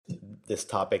this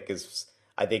topic is,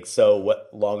 I think,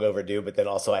 long overdue. But then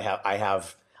also I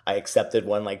accepted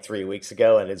one like 3 weeks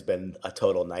ago, and it's been a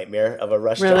total nightmare of a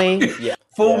rush Really? job. Yeah.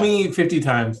 Fool me 50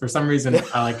 times. For some reason,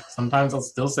 sometimes I'll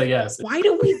still say yes. Why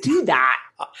do we do that?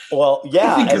 Well,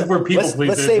 yeah. Because we're people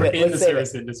pleasers. We're in the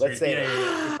service industry. Let's save it.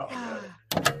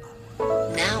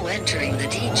 Now entering the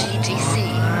DGDC.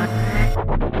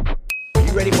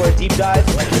 You ready for a deep dive?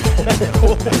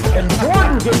 And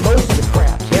Jordan did most of the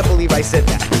crap. Can't believe I said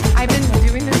that. I've been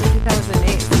doing this since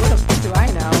 2008. So what the fuck do I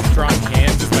know? Drawing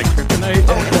hands is like kryptonite.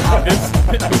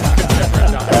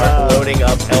 Loading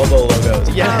up elbow logos.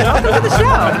 Yeah, welcome to the show.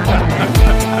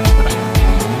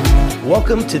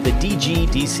 Welcome to the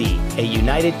DGDC, a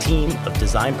united team of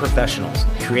design professionals,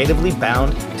 creatively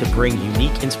bound to bring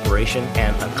unique inspiration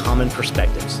and uncommon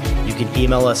perspectives. You can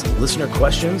email us listener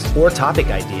questions or topic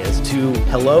ideas to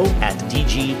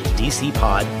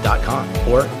hello@dgdcpod.com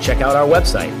or check out our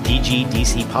website,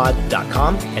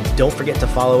 dgdcpod.com, and don't forget to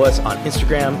follow us on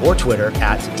Instagram or Twitter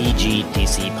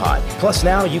 @dgdcpod. Plus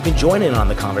now you can join in on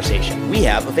the conversation. We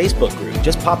have a Facebook group.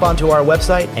 Just pop onto our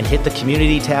website and hit the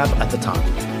community tab at the top.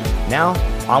 Now,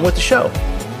 on with the show.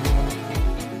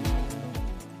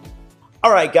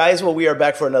 All right, guys. Well, we are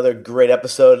back for another great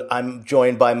episode. I'm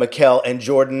joined by Mikkel and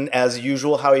Jordan as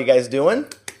usual. How are you guys doing?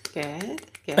 Good.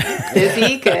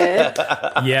 Busy, good.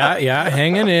 Yeah,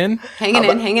 hanging in.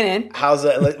 Hanging in. How's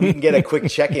it? We can get a quick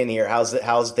check-in here.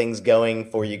 How's things going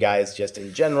for you guys just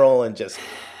in general and just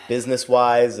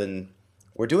business-wise? And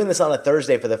we're doing this on a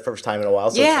Thursday for the first time in a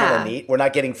while, so it's kind of neat. We're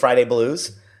not getting Friday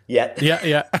blues yet.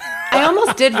 Yeah. I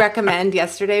almost did recommend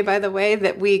yesterday, by the way,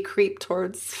 that we creep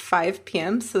towards 5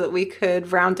 p.m. so that we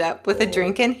could round up with a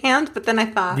drink in hand. But then I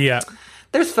thought,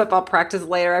 there's football practice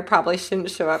later. I probably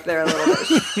shouldn't show up there a little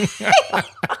bit.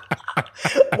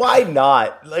 Why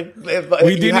not?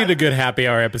 We do need a good happy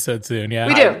hour episode soon. Yeah,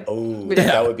 we do.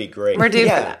 That would be great. We're due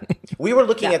for that. We were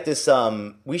looking at this.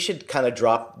 We should kind of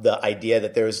drop the idea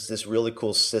that there's this really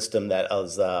cool system that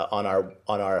is on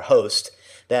our host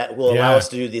that will allow us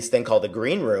to do this thing called the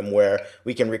green room, where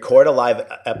we can record a live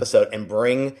episode and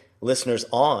bring listeners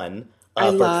on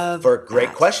for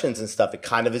great questions and stuff. It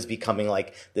kind of is becoming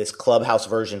like this Clubhouse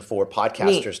version for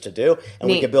podcasters to do,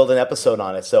 and we could build an episode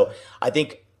on it. So I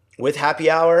think with happy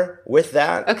hour, with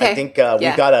that, I think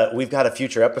we've got a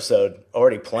future episode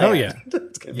already planned. Oh yeah,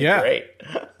 it's gonna be great.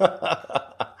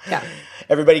 Yeah.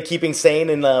 Everybody keeping sane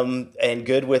and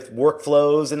good with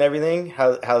workflows and everything.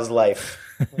 How's life?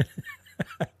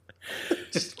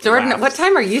 Jordan, what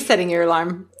time are you setting your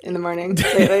alarm in the morning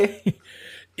lately?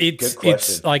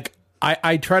 It's like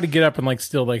I try to get up and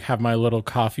still have my little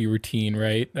coffee routine,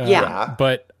 right?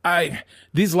 But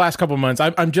these last couple months,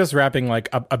 I'm just wrapping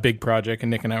a big project, and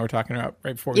Nick and I were talking about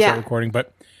right before we started recording,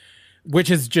 but which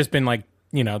has just been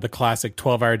the classic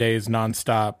 12-hour days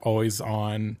nonstop, always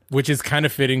on, which is kind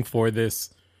of fitting for this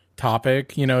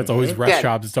topic. It's always rush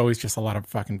jobs. It's always just a lot of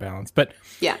fucking balance. But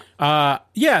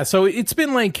so it's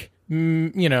been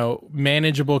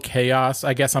manageable chaos.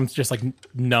 I guess I'm just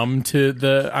numb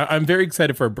to I'm very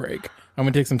excited for a break. I'm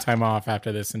gonna take some time off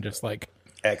after this and just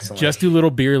excellent. Just do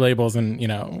little beer labels and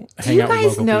hang out with local people. Do you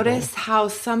guys notice how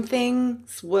some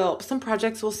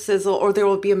projects will sizzle, or there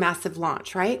will be a massive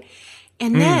launch, right?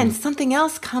 And then something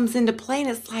else comes into play, and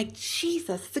it's like,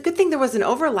 Jesus, it's a good thing there was an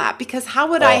overlap, because how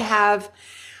would I have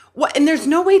what? And there's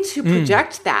no way to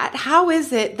project that. How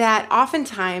is it that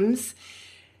oftentimes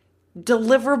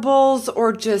deliverables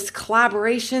or just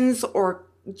collaborations or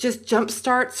just jump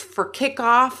starts for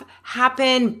kickoff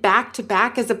happen back to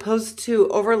back, as opposed to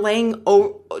overlaying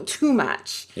too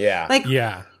much?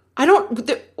 I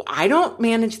don't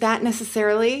manage that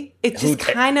necessarily. It just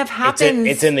kind of happens.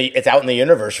 It's out in the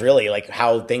universe, really,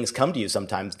 how things come to you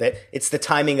sometimes. That it's the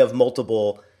timing of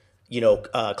multiple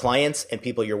clients and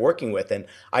people you're working with. And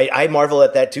I marvel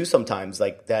at that too sometimes,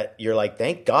 that you're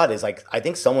thank God I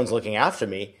think someone's looking after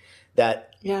me.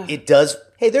 That it does.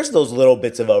 Hey, there's those little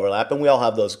bits of overlap, and we all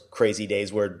have those crazy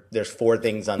days where there's 4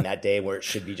 things on that day where it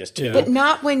should be just 2. But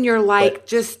not when you're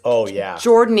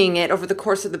Jordaning it over the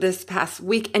course of this past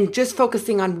week and just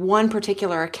focusing on one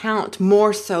particular account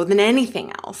more so than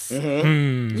anything else.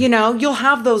 Mm-hmm. You'll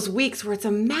have those weeks where it's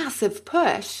a massive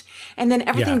push, and then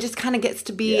everything just kind of gets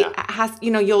to be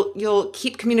you'll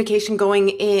keep communication going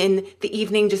in the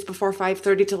evening just before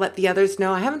 5:30 to let the others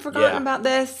know, I haven't forgotten about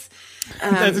this.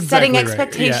 That's exactly setting right.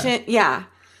 expectation.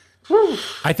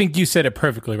 I think you said it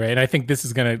perfectly, right? And I think this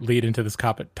is going to lead into this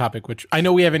topic, which I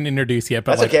know we haven't introduced yet,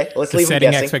 but that's okay. Let's leave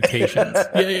setting expectations.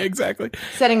 Yeah, exactly.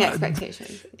 Setting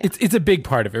expectations. It's a big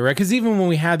part of it, right? Because even when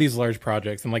we have these large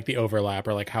projects and the overlap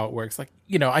or how it works,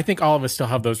 I think all of us still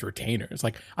have those retainers.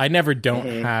 I never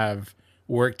don't have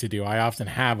work to do. I often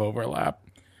have overlap.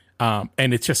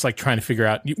 And it's just like trying to figure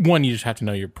out, one, you just have to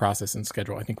know your process and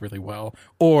schedule, I think, really well.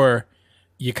 Or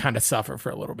you kind of suffer for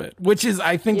a little bit, which is,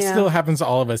 I think, still happens to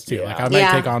all of us too. Yeah. Like I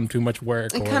might take on too much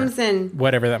work. It comes in.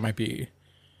 Whatever that might be.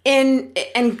 And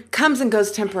comes and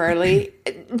goes temporarily,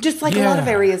 just like a lot of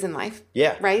areas in life.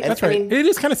 Yeah. Right? That's right. It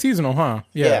is kind of seasonal, huh?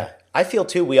 Yeah. I feel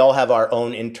too, we all have our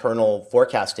own internal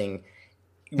forecasting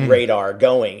radar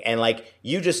going. And like,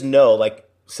 you just know, like,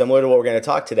 similar to what we're going to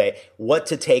talk today, what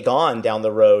to take on down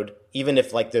the road, even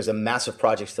if like there's a massive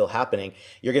project still happening,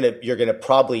 you're gonna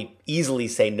probably easily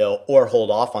say no or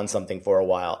hold off on something for a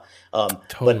while.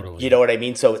 Totally. But you know what I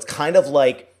mean? So it's kind of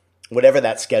like whatever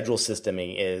that schedule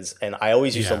systeming is. And I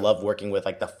always used to love working with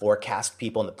like the forecast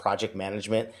people and the project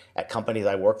management at companies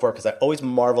I work for, because I always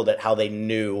marveled at how they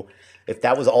knew if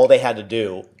that was all they had to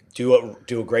do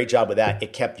a great job with that.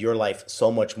 It kept your life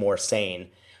so much more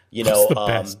sane. You know,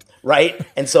 right?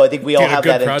 And so I think we all have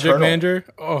that project internal manager.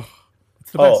 Oh,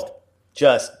 it's the best.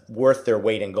 Just worth their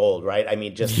weight in gold, right? I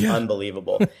mean, just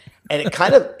unbelievable. And it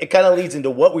kind of leads into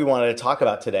what we wanted to talk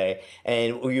about today.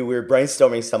 And we were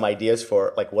brainstorming some ideas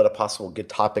for like what a possible good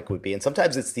topic would be. And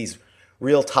sometimes it's these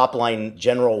real top line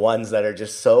general ones that are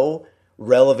just so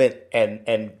relevant,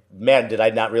 and man, did I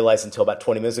not realize until about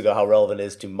 20 minutes ago how relevant it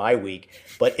is to my week.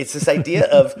 But it's this idea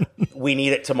of we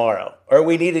need it tomorrow, or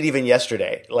we need it even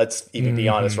yesterday. Let's even be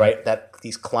honest, right? That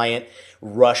these client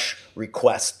rush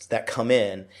requests that come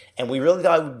in, and we really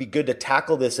thought it would be good to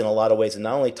tackle this in a lot of ways, and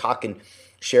not only talk and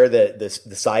share the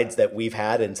sides that we've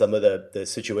had and some of the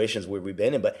situations where we've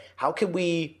been in, but how could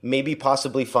we maybe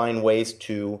possibly find ways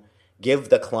to give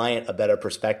the client a better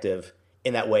perspective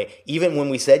in that way, even when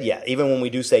we said even when we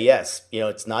do say yes, you know,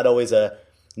 it's not always a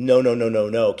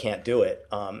no, can't do it.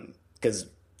 Because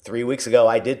 3 weeks ago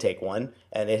I did take one,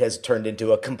 and it has turned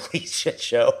into a complete shit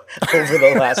show over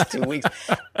the last 2 weeks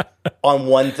on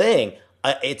one thing.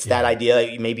 It's that idea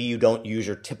that maybe you don't use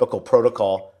your typical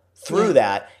protocol through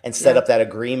that and set up that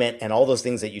agreement and all those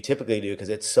things that you typically do, because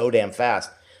it's so damn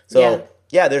fast. So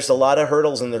there's a lot of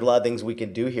hurdles and there's a lot of things we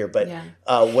can do here. But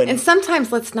and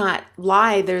sometimes, let's not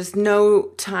lie, there's no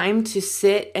time to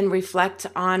sit and reflect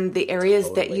on the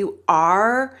areas that you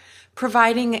are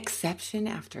providing exception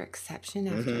after exception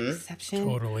after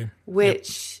exception,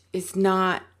 which is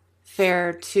not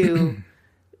fair to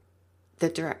the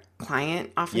direct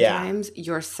client, oftentimes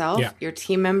yourself, your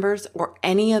team members, or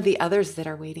any of the others that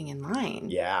are waiting in line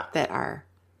that are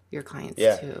your clients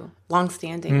too,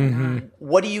 long-standing or not.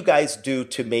 What do you guys do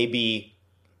to maybe,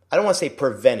 I don't want to say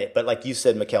prevent it, but like you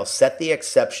said, Mikkel, set the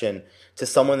exception to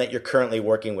someone that you're currently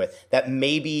working with, that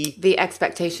maybe the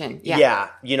expectation,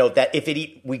 you know, that if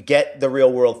we get the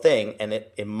real world thing, and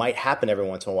it might happen every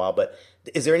once in a while, but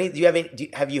is there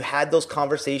have you had those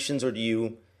conversations, or do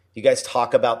you guys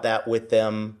talk about that with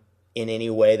them in any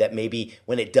way, that maybe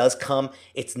when it does come,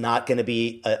 it's not going to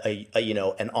be a you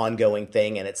know, an ongoing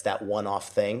thing, and it's that one-off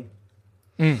thing?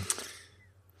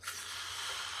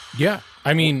 Yeah,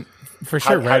 I mean, for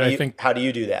sure, right? How do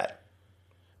you do that?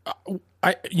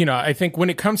 I think when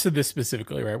it comes to this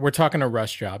specifically, right, we're talking a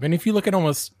rush job, and if you look at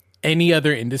almost any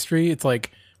other industry, it's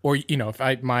like, or you know,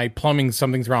 if my plumbing,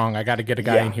 something's wrong, I got to get a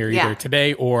guy in here either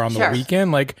today or on the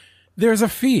weekend, like. There's a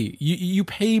fee. You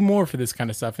pay more for this kind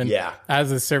of stuff. And as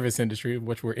a service industry,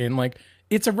 which we're in, like,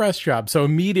 it's a rush job. So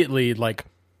immediately, like,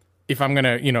 if I'm going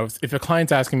to, you know, if a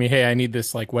client's asking me, hey, I need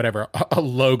this, like, whatever, a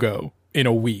logo in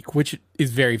a week, which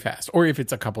is very fast, or if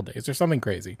it's a couple days or something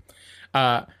crazy,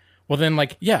 well, then,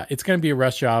 like, it's going to be a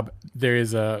rush job. There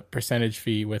is a percentage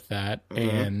fee with that,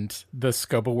 and the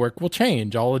scope of work will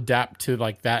change. I'll adapt to,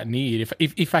 like, that need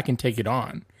if I can take it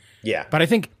on. Yeah. But I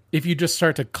think if you just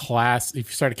start to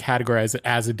categorize it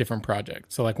as a different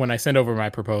project. So like when I send over my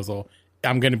proposal,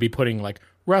 I'm going to be putting like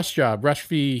rush job, rush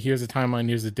fee, here's a timeline,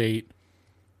 here's a date,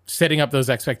 setting up those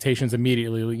expectations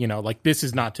immediately, you know, like this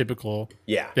is not typical.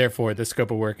 Yeah. Therefore, the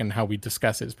scope of work and how we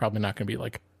discuss it is probably not going to be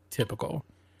like typical.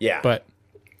 Yeah. But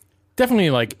definitely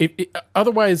like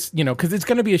otherwise, you know, because it's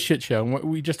going to be a shit show. And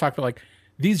we just talked about like,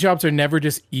 these jobs are never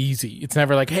just easy. It's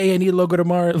never like, hey, I need a logo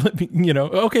tomorrow. Let me, you know,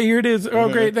 okay, here it is. Oh,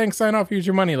 great, thanks, sign off. Here's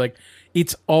your money. Like,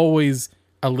 it's always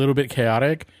a little bit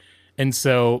chaotic. And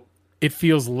so it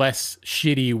feels less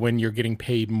shitty when you're getting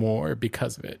paid more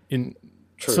because of it. And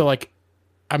so like,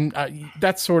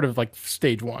 that's sort of like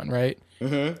stage one, right?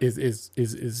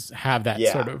 Is have that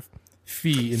sort of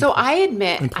fee. So I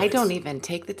admit, I don't even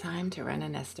take the time to run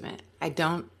an estimate. I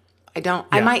don't. Yeah.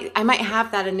 I might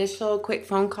have that initial quick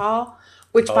phone call.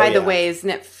 Which, by the way, isn't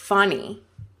it funny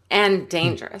and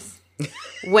dangerous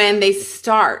when they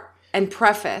start and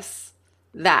preface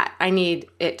that I need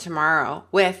it tomorrow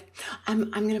with, I'm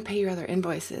going to pay your other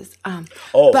invoices. That's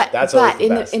always the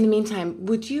best. In the meantime,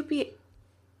 would you be...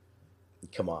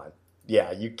 Come on.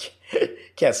 Yeah, you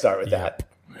can't start with that.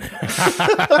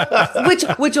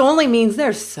 which only means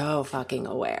they're so fucking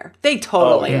aware. They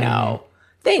totally know.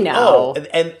 They know.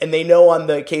 And they know on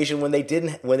the occasion when they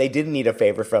didn't need a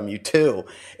favor from you too.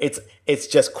 It's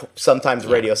just sometimes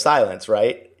radio silence,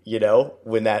 right? You know,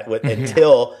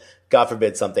 until God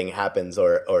forbid something happens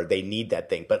or they need that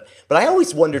thing. But I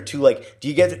always wonder too, like, do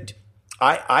you get?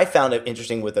 I found it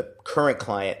interesting with a current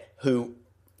client who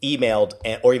emailed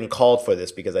or even called for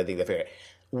this because I think they figured.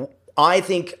 I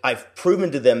think I've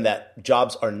proven to them that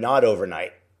jobs are not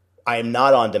overnight. I am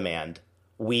not on demand.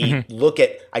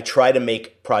 I try to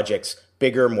make projects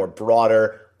bigger, more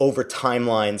broader, over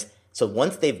timelines. So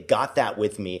once they've got that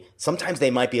with me, sometimes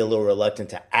they might be a little reluctant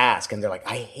to ask. And they're like,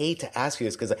 I hate to ask you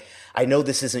this because I know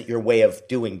this isn't your way of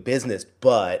doing business,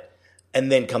 but,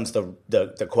 and then comes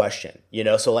the question, you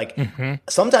know? So like,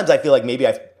 sometimes I feel like maybe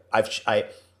I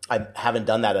haven't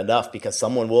done that enough because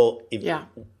someone will,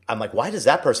 I'm like, why does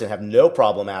that person have no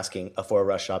problem asking for a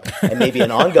rush job, and maybe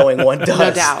an ongoing one does?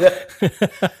 No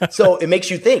doubt. So it makes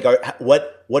you think: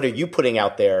 what are you putting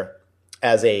out there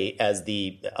as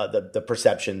the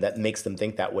perception that makes them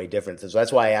think that way different? So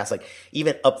that's why I asked, like,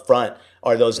 even up front,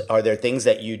 are there things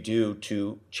that you do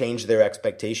to change their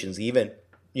expectations? Even,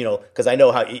 you know, because I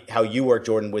know how you work,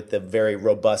 Jordan, with the very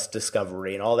robust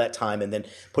discovery and all that time, and then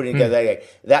putting together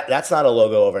that's not a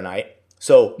logo overnight.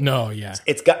 So no, yeah,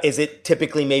 is it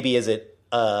typically maybe a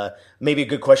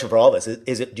good question for all of us?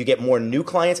 Do you get more new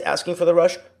clients asking for the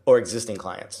rush or existing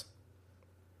clients?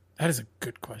 That is a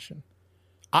good question.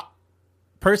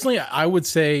 Personally, I would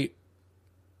say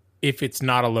if it's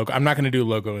not a logo, I'm not going to do a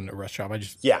logo in a rush job.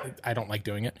 I don't like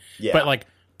doing it. Yeah. But like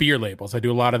beer labels, I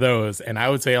do a lot of those, and I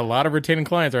would say a lot of retaining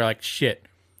clients are like, shit,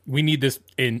 we need this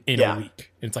in a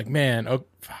week. And it's like, man,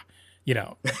 you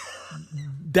know,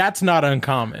 that's not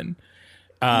uncommon.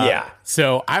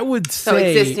 So I would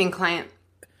say existing client.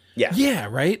 Yeah,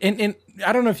 right. And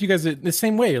I don't know if you guys are the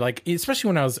same way, like, especially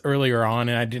when I was earlier on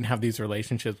and I didn't have these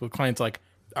relationships with clients, like,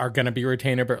 are going to be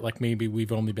retainer, but like maybe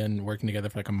we've only been working together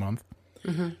for like a month.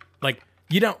 Like,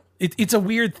 you know, it's a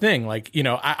weird thing. Like, you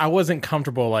know, I wasn't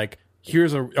comfortable, like,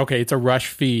 it's a rush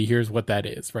fee. Here's what that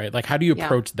is, right? Like, how do you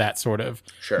approach that sort of,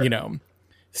 you know,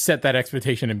 set that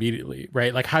expectation immediately,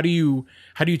 right? Like, how do you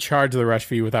charge the rush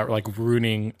fee without like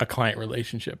ruining a client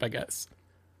relationship, I guess?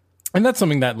 And that's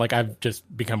something that like I've just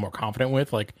become more confident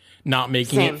with, like not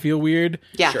making it feel weird.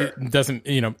 Yeah. Sure. It doesn't,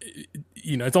 you know,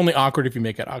 it's only awkward if you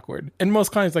make it awkward. And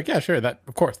most clients like, yeah, sure, that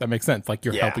of course that makes sense. Like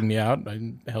you're helping me out,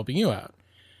 I'm helping you out.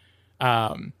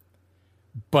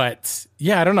 But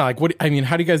yeah, I don't know. Like,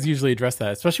 how do you guys usually address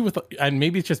that? Especially with, and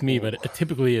maybe it's just me, but it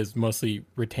typically is mostly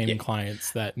retaining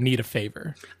clients that need a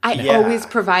favor. I always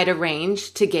provide a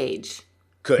range to gauge.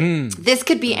 Good. This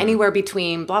could be anywhere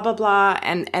between blah, blah, blah,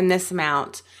 and this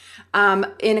amount.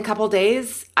 In a couple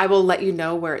days, I will let you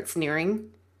know where it's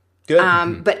nearing.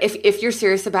 Good. But if you're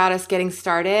serious about us getting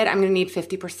started, I'm going to need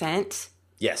 50%.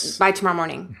 Yes. By tomorrow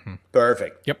morning.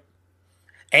 Perfect. Yep.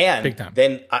 And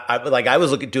then I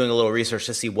was doing a little research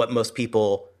to see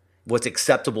what's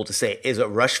acceptable to say is a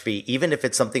rush fee, even if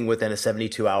it's something within a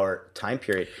 72-hour time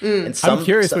period. And I'm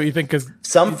curious what you think, because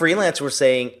some freelance were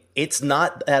saying it's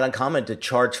not that uncommon to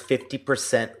charge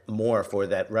 50% more for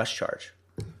that rush charge.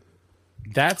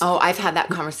 I've had that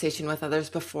conversation with others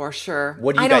before. Sure.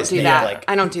 What do you guys think? That.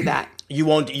 I don't do that. You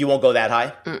won't go that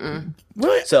high? Mm-mm.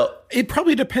 Well, so it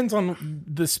probably depends on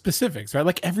the specifics, right?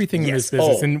 Like everything in this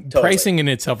business, and pricing in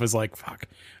itself is like,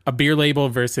 a beer label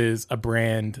versus a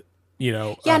brand, you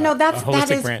know. Yeah,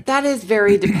 that is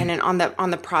very dependent on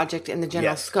the project and the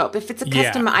general scope. If it's a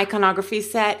custom iconography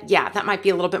set, that might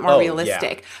be a little bit more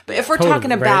realistic. Yeah. But if we're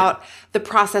talking about the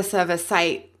process of a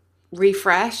site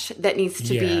refresh that needs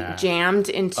to be jammed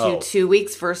into 2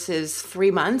 weeks versus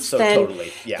 3 months, I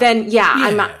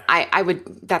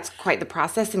would, that's quite the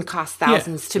process and costs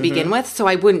thousands to begin with. So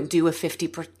I wouldn't do a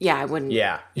 50%. I wouldn't.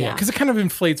 Yeah. Because it kind of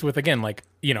inflates with, again, like,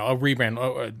 you know, a rebrand,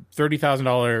 a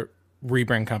 $30,000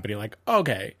 rebrand company. Like,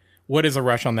 okay, what is a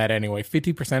rush on that anyway?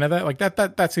 50% of that? Like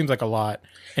that seems like a lot.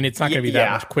 And it's not going to be that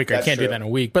much quicker. I can't do that in a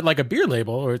week. But like a beer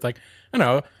label, or it's like, I don't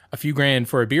know, a few grand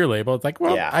for a beer label. It's like,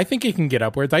 well, I think it can get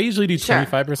upwards. I usually do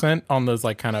 25% on those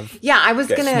like kind of I was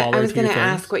gonna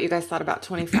ask what you guys thought about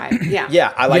 25.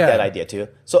 Yeah, I like that idea too.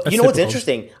 So that's, you know, what's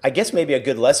interesting? I guess maybe a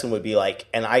good lesson would be like,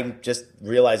 and I'm just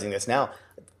realizing this now,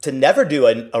 to never do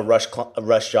a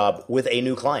rush job with a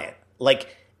new client. Like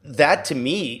that to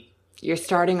me. You're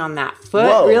starting on that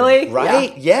foot, really?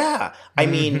 Right? Yeah. I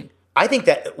mean, I think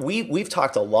that we've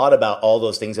talked a lot about all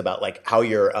those things about like how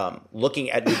you're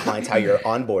looking at new clients, how you're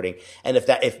onboarding, and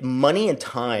if money and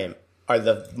time are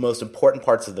the most important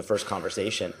parts of the first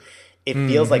conversation, it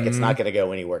feels like it's not going to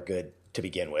go anywhere good to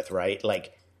begin with, right?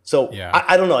 Like, so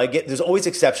I don't know. There's always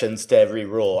exceptions to every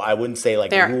rule. I wouldn't say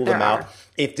like rule them out.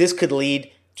 If this could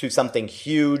lead to something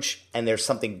huge and there's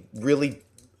something really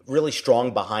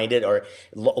strong behind it or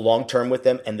long term with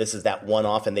them, and this is that one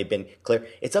off and they've been clear,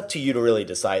 it's up to you to really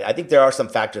decide. I think there are some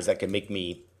factors that can make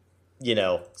me,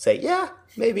 say, yeah,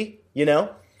 maybe,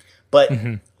 but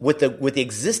with the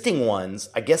existing ones,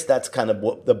 I guess that's kind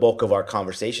of the bulk of our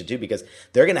conversation too, because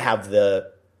they're going to have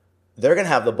the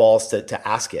balls to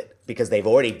ask it because they've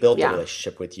already built a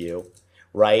relationship with you,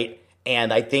 right?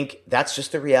 And I think that's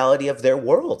just the reality of their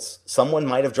worlds. Someone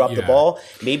might have dropped the ball,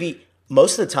 maybe.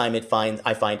 Most of the time,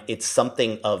 I find it's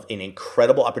something of an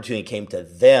incredible opportunity came to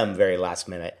them very last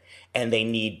minute, and they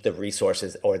need the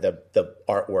resources or the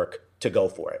artwork to go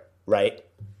for it, right?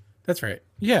 That's right.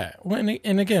 Yeah. Well,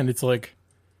 and again, it's like,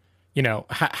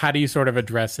 how do you sort of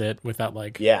address it without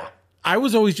like... Yeah. I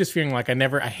was always just feeling like I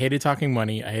hated talking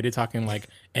money. I hated talking like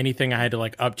anything I had to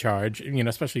like upcharge,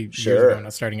 especially years ago when I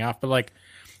was starting off. But like,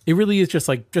 it really is just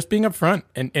being upfront.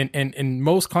 And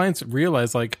most clients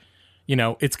realize like,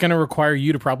 it's going to require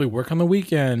you to probably work on the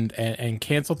weekend and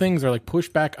cancel things or like push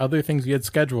back other things you had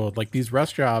scheduled, like these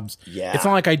rush jobs. Yeah. It's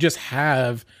not like I just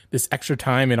have this extra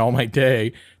time in all my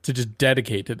day to just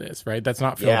dedicate to this, right? That's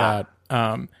not filled out.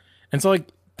 And so like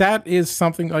that is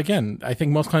something, again, I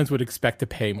think most clients would expect to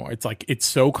pay more. It's like, it's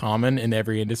so common in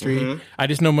every industry. I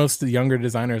just know most of the younger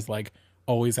designers like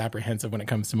always apprehensive when it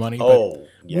comes to money. But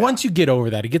once you get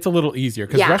over that, it gets a little easier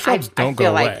because rush jobs don't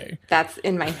go away. Like that's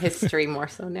in my history more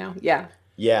so now. Yeah.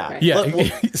 Yeah. Right. Yeah.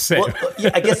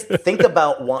 I guess think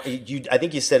about I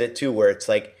think you said it too, where it's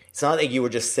like, it's not like you were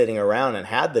just sitting around and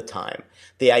had the time.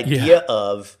 The idea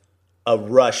of a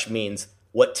rush means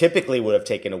what typically would have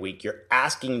taken a week. You're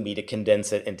asking me to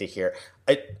condense it into here.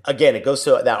 Again, it goes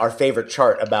to our favorite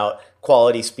chart about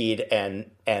quality, speed,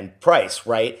 and price,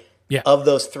 right? Yeah. Of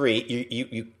those three,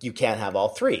 you can't have all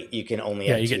three. You can only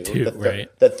have two. Get two,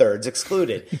 right? The third's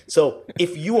excluded. So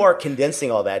if you are condensing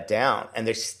all that down and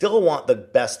they still want the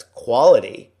best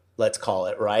quality, let's call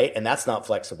it, right? And that's not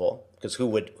flexible because who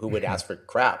would ask for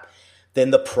crap?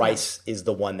 Then the price is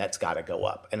the one that's got to go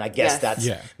up. And I guess that's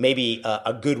maybe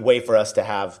a good way for us to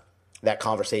have that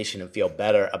conversation and feel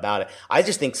better about it. I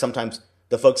just think sometimes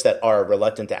the folks that are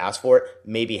reluctant to ask for it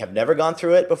maybe have never gone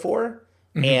through it before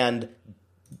and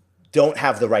don't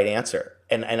have the right answer.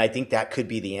 And I think that could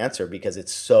be the answer because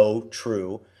it's so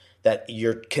true that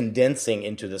you're condensing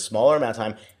into the smaller amount of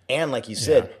time. And like you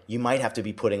said, you might have to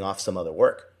be putting off some other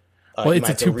work. Well, it's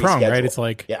a two-pronged, right? It's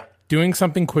like doing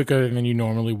something quicker than you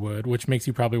normally would, which makes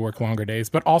you probably work longer days,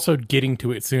 but also getting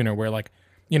to it sooner where like,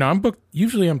 I'm booked.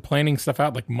 Usually I'm planning stuff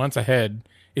out like months ahead,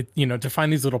 to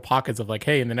find these little pockets of like,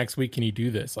 hey, in the next week, can you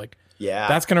do this? Like,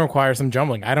 that's going to require some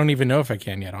jumbling. I don't even know if I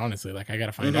can yet, honestly. Like, I got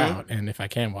to find out. And if I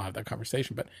can, we'll have that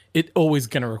conversation. But it always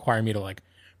going to require me to like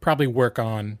probably work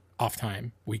on off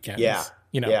time weekends.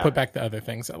 Put back the other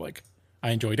things that like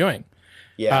I enjoy doing.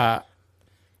 Yeah.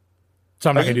 So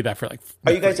I'm not going to do that for like.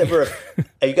 Are you guys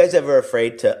ever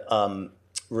afraid to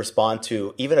respond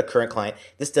to even a current client?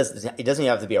 It doesn't even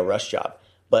have to be a rush job,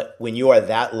 but when you are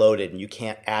that loaded and you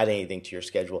can't add anything to your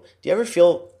schedule, do you ever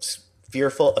feel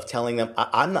fearful of telling them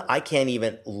I can't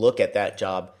even look at that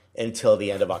job until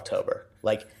the end of October?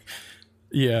 Like,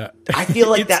 I feel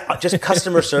like that just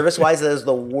customer service wise, that is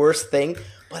the worst thing.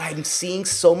 But I'm seeing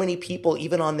so many people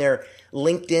even on their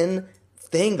LinkedIn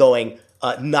thing going.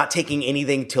 Not taking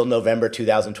anything till November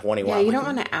 2021. Yeah, you don't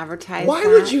want to advertise. Why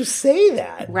would you say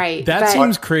that? Right. That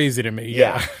seems crazy to me.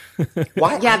 Yeah.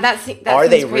 Why? Yeah, that seems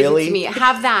crazy to me.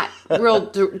 Have that real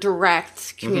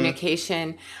direct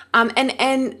communication.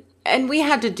 And we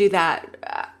had to do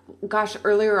that,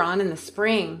 earlier on in the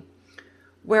spring,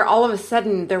 where all of a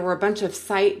sudden there were a bunch of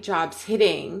site jobs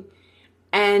hitting.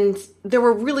 And there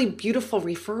were really beautiful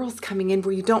referrals coming in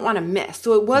where you don't want to miss.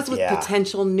 So it was with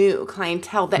potential new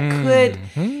clientele that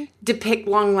could depict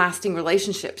long-lasting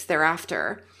relationships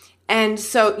thereafter. And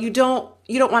so you don't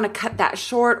want to cut that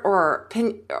short or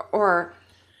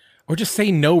just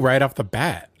say no right off the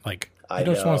bat. Like I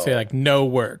don't just want to say like no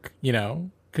work,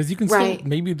 because you can still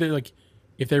maybe they're like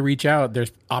if they reach out,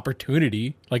 there's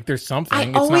opportunity. Like there's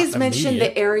something. I always mention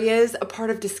the areas a part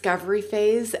of discovery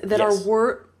phase that are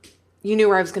worth. You knew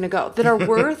where I was going to go. That are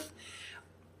worth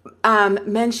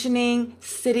mentioning,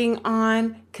 sitting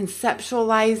on,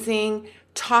 conceptualizing,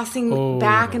 tossing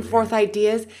back and forth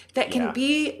ideas that can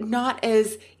be not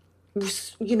as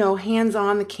hands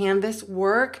on the canvas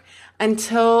work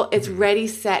until it's ready,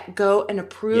 set, go, and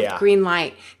approved, green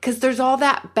light. Because there's all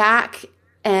that back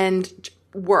end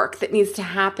work that needs to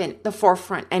happen at the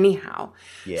forefront anyhow.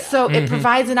 Yeah. So it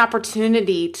provides an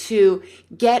opportunity to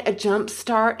get a jump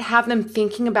start, have them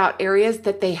thinking about areas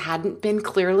that they hadn't been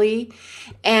clearly,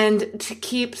 and to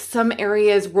keep some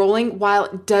areas rolling while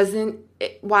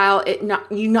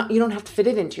you don't have to fit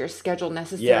it into your schedule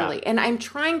necessarily. Yeah. And I'm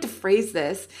trying to phrase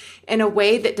this in a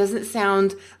way that doesn't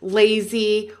sound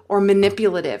lazy or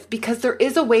manipulative, because there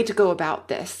is a way to go about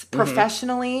this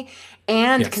professionally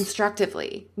and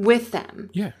constructively with them.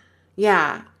 Yeah.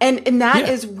 Yeah. And that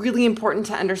is really important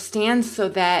to understand, so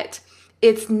that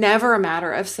it's never a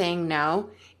matter of saying no.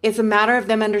 It's a matter of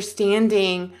them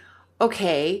understanding,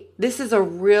 okay, this is a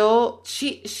real,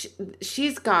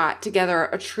 she's got together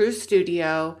a true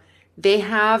studio. They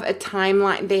have a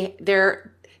timeline.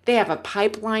 They have a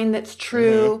pipeline that's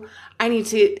true. I need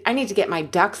to get my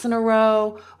ducks in a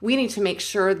row. We need to make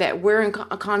sure that we're in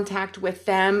contact with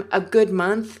them a good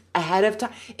month ahead of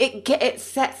time. It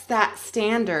sets that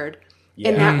standard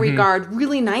in that regard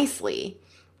really nicely.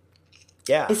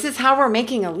 Yeah. This is how we're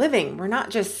making a living. We're not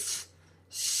just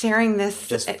sharing this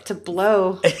to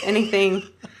blow anything.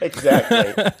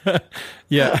 Exactly.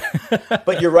 Yeah.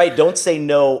 But you're right. Don't say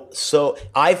no. So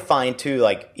I find too,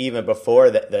 like even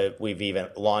before that we've even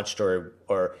launched or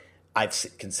I've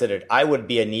considered, I would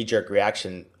be a knee-jerk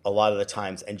reaction a lot of the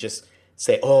times and just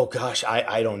say, oh gosh,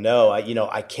 I don't know.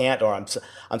 I can't, or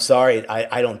I'm sorry.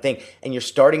 I don't think. And you're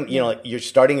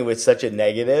starting with such a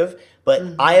negative, but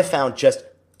I have found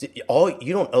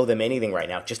you don't owe them anything right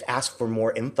now. Just ask for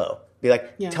more info. Be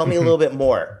like, tell me a little bit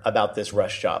more about this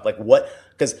rush job. Like what,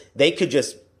 because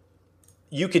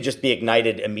you could just be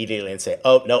ignited immediately and say,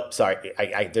 oh no, sorry.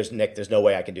 There's no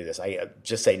way I can do this. I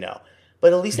just say no,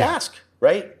 but at least ask,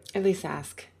 right? At least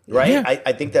ask. Right. Yeah.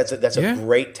 I think that's a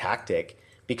great tactic,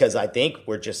 because I think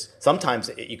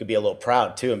sometimes you could be a little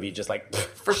proud too and be just like,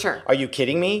 for sure. Are you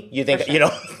kidding me? You think, think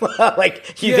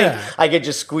I could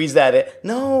just squeeze that in?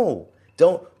 No,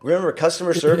 don't. Remember,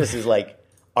 customer service is like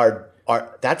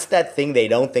that's that thing they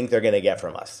don't think they're going to get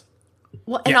from us.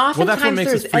 Well, and oftentimes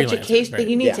there's education that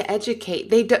you need to educate.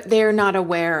 They're not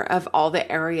aware of all the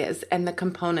areas and the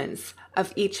components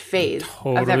of each phase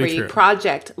of every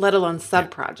project, let alone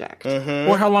sub-project.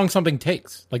 Or how long something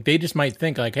takes. Like they just might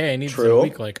think like, hey, I need this in a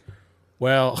week. Like,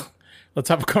 well, let's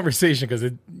have a conversation, because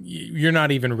you're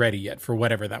not even ready yet for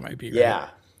whatever that might be. Right? Yeah.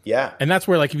 Yeah. And that's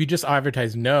where, like, if you just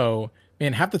advertise no,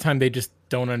 man, half the time they just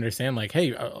don't understand. Like,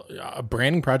 hey, a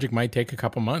branding project might take a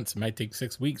couple months. It might take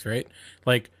 6 weeks, right?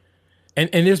 Like, and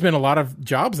there's been a lot of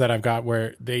jobs that I've got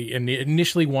where they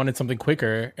initially wanted something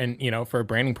quicker, and for a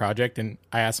branding project, and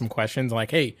I asked some questions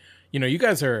like, hey, you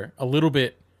guys are a little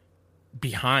bit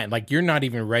behind. Like, you're not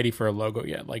even ready for a logo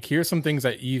yet. Like, here's some things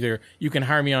that either you can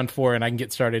hire me on for and I can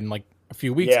get started in like a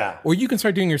few weeks, or you can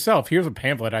start doing yourself. Here's a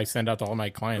pamphlet I send out to all my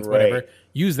clients, whatever.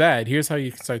 Use that. Here's how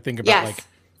you can start thinking about like,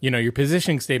 your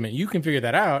positioning statement. You can figure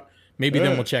that out. Maybe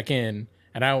then we'll check in.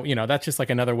 And that's just like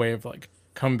another way of like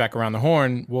coming back around the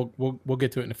horn. We'll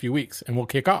get to it in a few weeks and we'll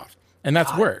kick off. And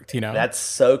that's worked, That's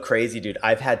so crazy, dude.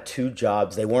 I've had 2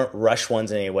 jobs. They weren't rush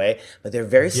ones in any way, but they're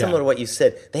very similar to what you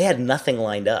said. They had nothing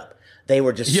lined up. They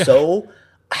were just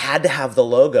had to have the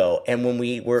logo. And when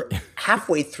we were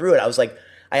halfway through it,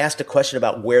 I asked a question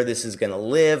about where this is going to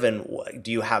live, and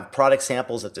do you have product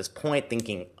samples at this point?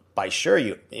 Thinking by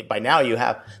now you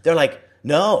have. They're like,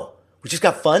 no, we just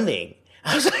got funding.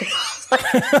 I was like,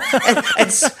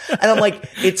 and I'm like,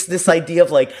 it's this idea of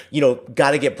like,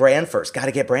 got to get brand first, got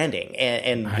to get branding,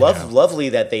 and lovely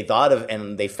that they thought of,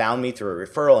 and they found me through a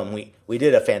referral, and we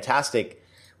did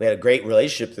we had a great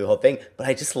relationship through the whole thing. But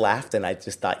I just laughed, and I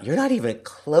just thought, you're not even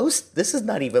close. This is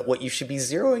not even what you should be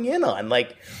zeroing in on.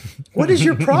 Like, what is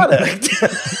your product?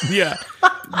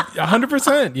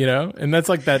 100%, and that's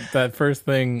like that first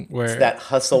thing where it's that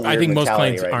hustle. I think most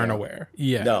clients right aren't now. Aware.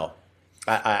 Yeah. No.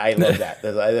 I love that.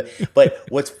 But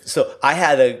I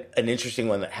had an interesting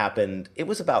one that happened. It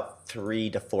was about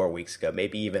 3 to 4 weeks ago,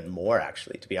 maybe even more,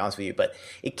 actually, to be honest with you. But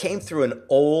it came through an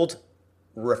old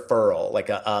referral, like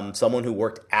someone who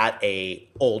worked at a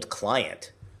old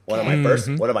client, one of my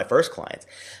first clients.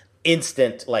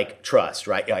 Instant like trust,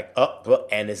 right? You're like,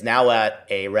 and is now at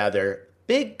a rather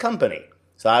big company.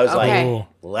 So I was like,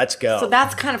 let's go. So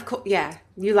that's kind of cool. Yeah,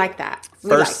 you like that.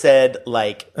 Said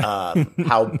like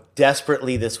how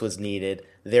desperately this was needed.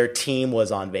 Their team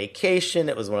was on vacation.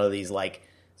 It was one of these like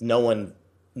no one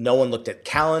looked at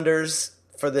calendars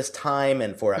for this time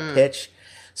and for a pitch.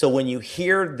 So when you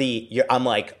hear I'm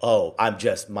like, I'm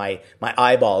just my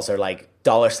eyeballs are like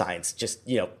dollar signs, just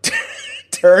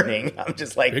turning. I'm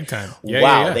just like, big time.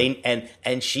 Wow.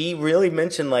 And she really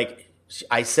mentioned, like,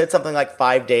 I said something like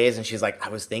 5 days, and she's like, I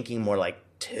was thinking more like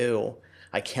 2.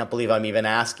 I can't believe I'm even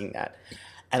asking that.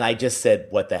 And I just said,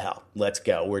 what the hell? Let's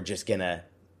go. We're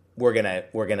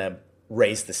gonna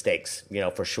raise the stakes,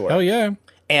 for sure. Oh yeah.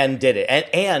 And did it.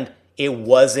 And it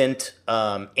wasn't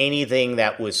anything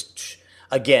that was,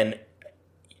 again,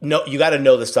 no, you got to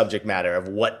know the subject matter of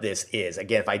what this is.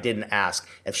 Again, if I didn't ask,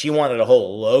 if she wanted a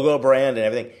whole logo brand and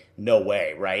everything, no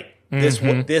way, right? This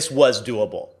was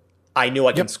doable. I knew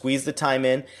I could squeeze the time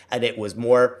in, and it was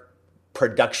more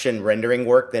production rendering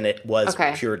work than it was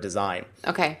pure design.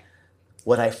 Okay.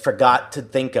 What I forgot to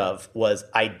think of was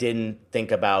I didn't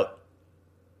think about,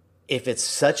 if it's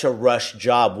such a rush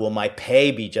job, will my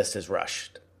pay be just as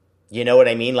rushed? You know what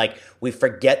I mean? Like, we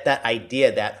forget that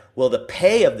idea that, will the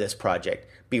pay of this project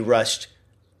be rushed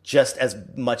just as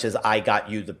much as I got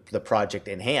you the project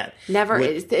in hand? Never.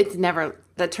 It's never.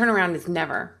 The turnaround is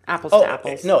never apples to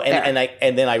apples. No,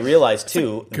 and then I realized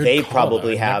too, they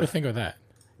probably have. Never think of that.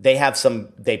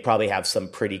 They probably have some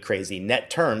pretty crazy net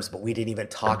terms, but we didn't even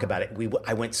talk about it.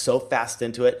 I went so fast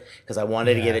into it because I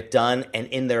wanted to get it done, and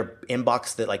in their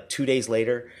inbox that like 2 days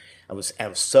later, I was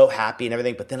so happy and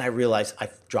everything. But then I realized I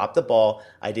dropped the ball.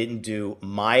 I didn't do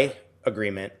my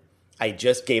agreement. I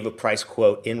just gave a price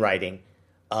quote in writing,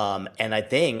 and I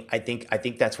think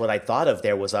that's what I thought of.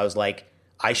 There was, I was like,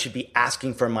 I should be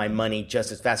asking for my money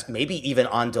just as fast, maybe even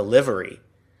on delivery.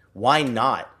 Why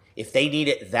not? If they need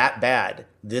it that bad,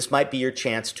 this might be your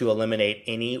chance to eliminate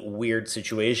any weird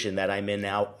situation that I'm in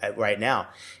right now.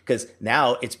 Because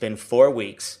now it's been 4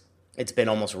 weeks. It's been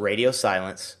almost radio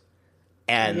silence.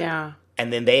 And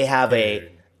then they have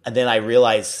and then I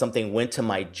realized something went to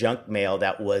my junk mail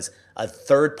that was a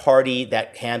third party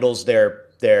that handles their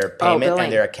payment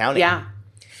and their accounting. Yeah.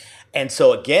 And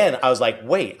so again, I was like,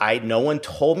 wait, no one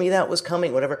told me that was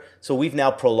coming, whatever. So we've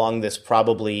now prolonged this.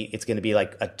 Probably it's going to be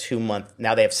like a 2-month.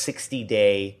 Now they have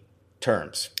 60-day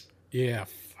terms. Yeah.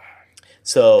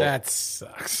 So that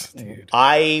sucks, dude.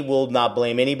 I will not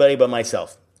blame anybby but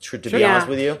myself, to be honest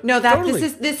with you. No,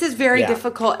 this is very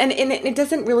difficult. And it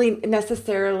doesn't really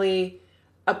necessarily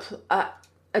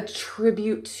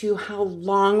attribute to how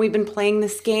long we've been playing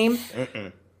this game.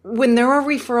 When there are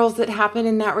referrals that happen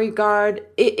in that regard,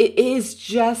 it is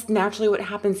just naturally what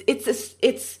happens.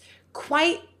 It's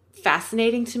quite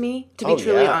fascinating to me, to be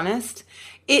truly honest.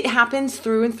 It happens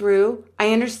through and through.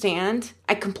 I understand.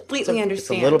 I completely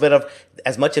understand. It's a little bit of,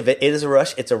 as much of it is a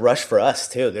rush, it's a rush for us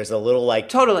too. There's a little like...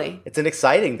 Totally. It's an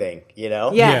exciting thing,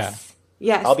 Yes. Yeah.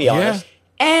 Yes. I'll be honest.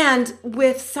 And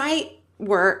with site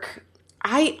work,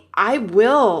 I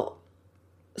will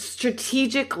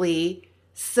strategically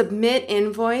submit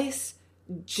invoice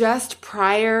just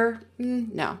a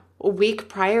week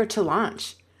prior to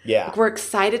launch. Yeah. Like, we're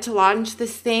excited to launch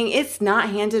this thing. It's not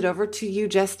handed over to you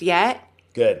just yet.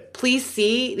 Good. Please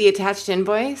see the attached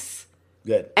invoice.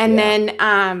 Good. And then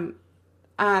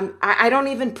I don't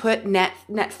even put net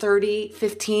 30,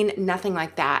 15, nothing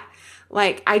like that.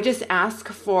 Like, I just ask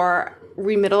for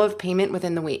remittal of payment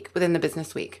within the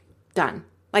business week. Done.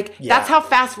 Like, that's how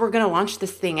fast we're going to launch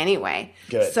this thing anyway.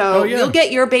 Good. So you'll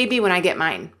get your baby when I get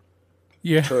mine.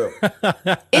 Yeah. True.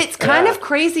 It's kind of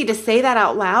crazy to say that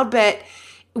out loud, but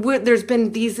there's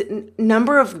been these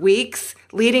number of weeks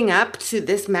leading up to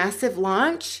this massive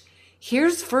launch.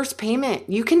 Here's first payment.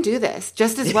 You can do this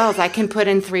just as well as I can put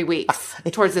in 3 weeks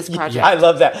towards this project. I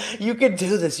love that. You can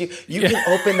do this. You can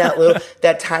open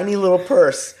that tiny little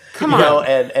purse,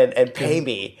 and pay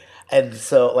me. And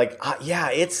so, like,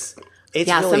 it's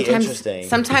really interesting.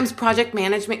 Sometimes project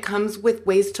management comes with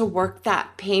ways to work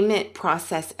that payment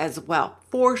process as well,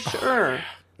 for sure.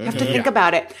 You have to think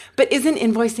about it. But isn't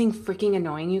invoicing freaking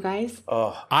annoying, you guys?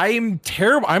 Oh, I'm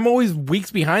terrible. I'm always weeks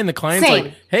behind. The client's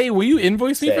like, hey, will you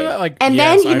invoice me for that? Like, and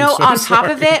then, on top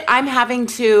of it, I'm having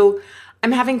to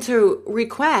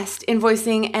request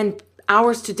invoicing and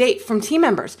hours to date from team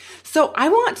members. So I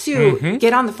want to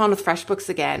get on the phone with FreshBooks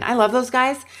again. I love those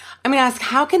guys. I'm going to ask,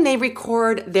 how can they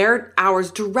record their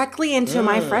hours directly into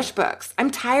my FreshBooks?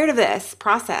 I'm tired of this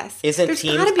process. There's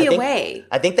got to be a way.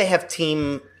 I think they have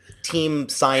team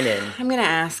sign in. I'm going to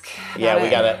ask. We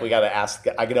gotta ask.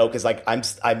 I know, because like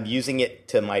I'm using it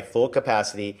to my full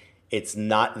capacity. It's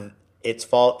not its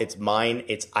fault. It's mine.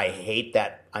 I hate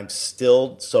that. I'm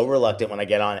still so reluctant when I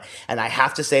get on it, and I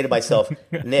have to say to myself,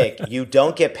 Nick, you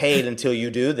don't get paid until you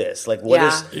do this. Like, what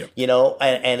is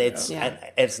and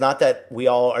it's not that we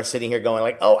all are sitting here going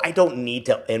like, oh, I don't need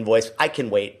to invoice. I can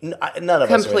wait. None of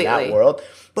us are in that world,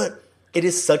 but. It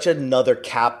is such another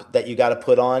cap that you got to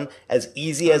put on. As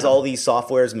easy as all these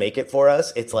softwares make it for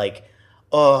us, it's like,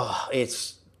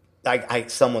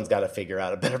 someone's got to figure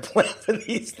out a better plan for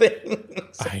these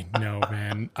things. I know,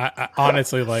 man. I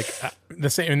honestly the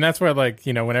same, and that's where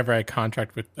whenever I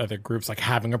contract with other groups, like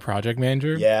having a project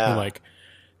manager,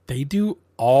 they do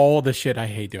all the shit I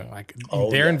hate doing. Like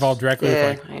they're involved directly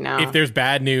with I know. If there's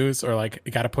bad news or like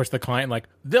you got to push the client, like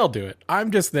they'll do it.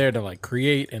 I'm just there to like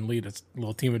create and lead a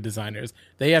little team of designers.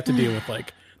 They have to deal with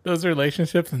like those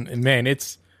relationships, and man,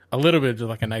 it's a little bit of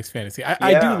like a nice fantasy.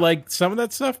 I do like some of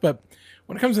that stuff, but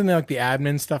when it comes into like the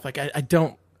admin stuff, like I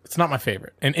don't. It's not my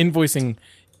favorite. And invoicing,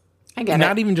 I get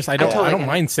not it. Even just I don't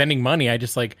mind sending money. I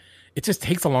just like. It just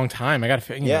takes a long time. I got to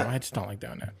figure. I just don't like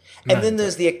doing that. And then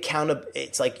there's the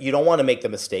it's like you don't want to make the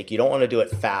mistake. You don't want to do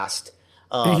it fast.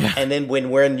 And then when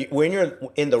you're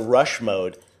in the rush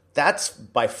mode, that's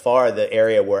by far the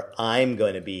area where I'm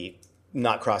going to be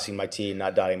not crossing my T,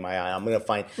 not dotting my I. I'm going to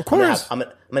find. Of course. I'm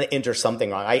going to enter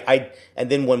something wrong. And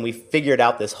then when we figured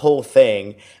out this whole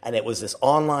thing, and it was this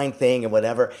online thing and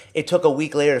whatever, it took a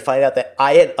week later to find out that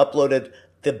I had uploaded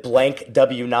the blank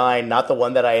W-9, not the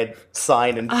one that I had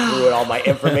signed and threw in all my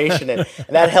information in.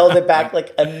 And that held it back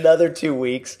like another 2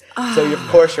 weeks. So, of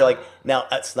course, you're like, now,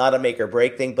 it's not a make or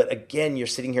break thing. But again, you're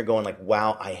sitting here going like,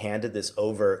 wow, I handed this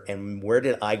over. And where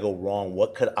did I go wrong?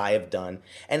 What could I have done?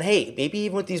 And hey, maybe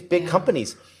even with these big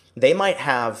companies, they might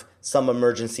have some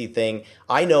emergency thing.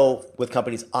 I know with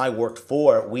companies I worked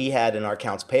for, we had in our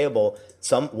accounts payable,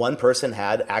 one person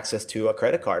had access to a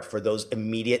credit card for those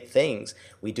immediate things.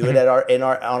 We do it at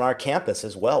on our campus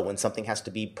as well when something has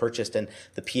to be purchased and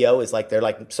the PO is like, they're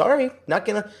like, sorry, you're not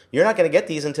gonna get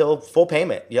these until full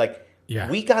payment. You're like,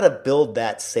 we got to build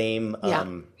that same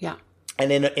and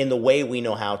in the way we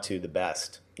know how to the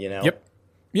best, you know. Yep.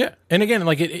 Yeah, and again,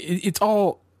 like it's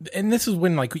all. And this is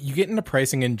when like you get into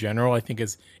pricing in general, I think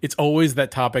it's always that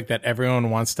topic that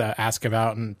everyone wants to ask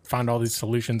about and find all these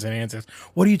solutions and answers.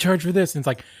 What do you charge for this? And it's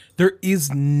like, there is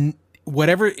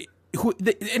whatever,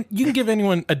 and you can give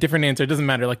anyone a different answer. It doesn't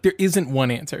matter. Like there isn't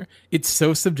one answer. It's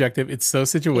so subjective. It's so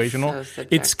situational.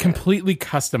 It's completely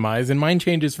customized and mine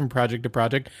changes from project to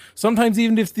project. Sometimes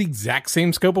even if it's the exact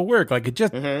same scope of work, like it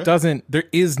just doesn't, there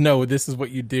is no, this is what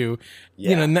you do.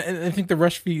 You know, and I think the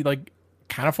rush fee, like,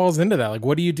 kind of falls into that. Like,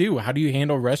 what do you do? How do you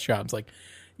handle rush jobs? Like,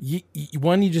 you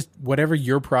just whatever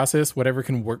your process, whatever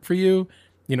can work for you,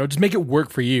 just make it work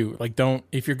for you. Like, don't,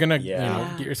 if you're gonna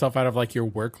get yourself out of like your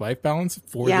work-life balance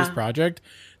for this project,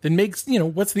 then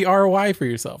what's the ROI for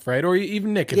yourself, right? Or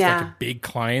even Nick, if like a big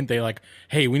client, they like,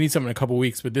 hey, we need something in a couple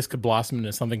weeks, but this could blossom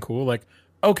into something cool. Like,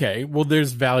 okay, well,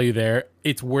 there's value there.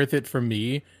 It's worth it for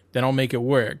me. Then I'll make it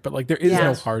work. But like, there is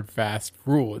no hard, fast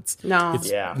rule. It's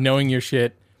knowing your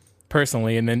shit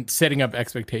personally, and then setting up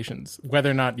expectations,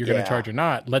 whether or not you're going to charge or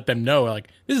not. Let them know, like,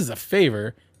 this is a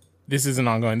favor. This isn't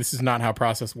ongoing. This is not how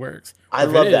process works. I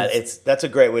love that. That's a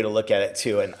great way to look at it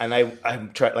too. And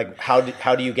I'm trying, like, how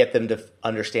do you get them to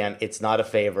understand it's not a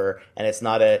favor and it's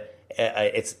not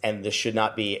and this should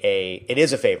not be it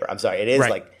is a favor. I'm sorry. It is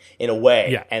like in a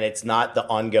way, and it's not the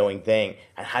ongoing thing.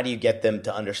 And how do you get them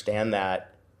to understand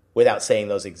that without saying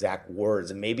those exact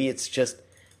words? And maybe it's just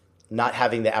not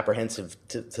having the apprehension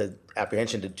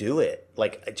to do it,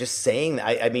 like just saying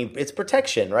that. I mean, it's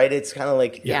protection, right? It's kind of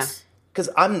like, because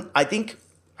I think,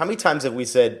 how many times have we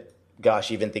said,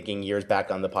 gosh, even thinking years back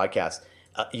on the podcast,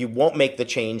 you won't make the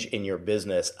change in your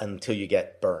business until you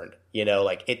get burned.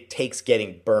 Like it takes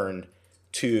getting burned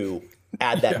to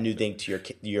add that new thing to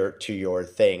your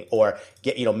thing, or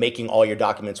get, making all your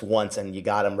documents once and you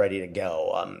got them ready to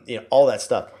go. All that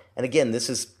stuff. And again, this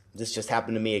just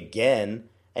happened to me again.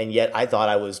 And yet I thought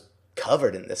I was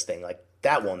covered in this thing. Like,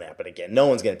 that won't happen again. No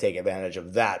one's going to take advantage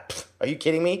of that. Are you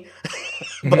kidding me?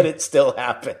 But it still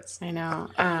happens. I know.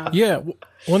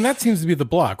 Well, and that seems to be the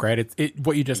block, right?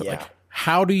 What you just said. Like,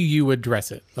 how do you address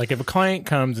it? Like, if a client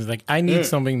comes and is like, I need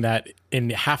something that in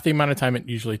half the amount of time it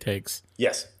usually takes.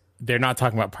 Yes. They're not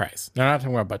talking about price. They're not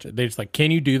talking about budget. They're just like, can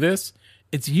you do this?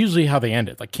 It's usually how they end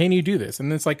it. Like, can you do this?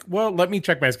 And it's like, well, let me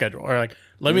check my schedule. Or like,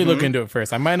 let me look into it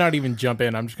first. I might not even jump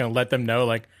in. I'm just going to let them know,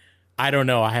 like, I don't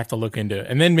know. I have to look into it.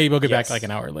 And then maybe I'll get back like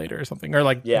an hour later or something. Or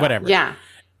like, whatever. Yeah.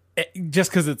 Just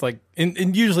because it's like,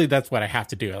 and usually that's what I have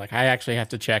to do. Like, I actually have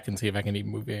to check and see if I can even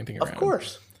move anything around. Of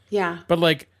course. Yeah. But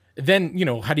like, then,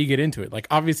 how do you get into it? Like,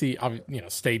 obviously,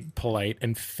 stay polite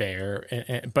and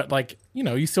fair. But like,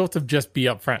 you still have to just be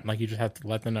upfront. Like, you just have to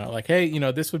let them know, like, hey,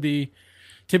 this would be...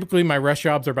 Typically, my rush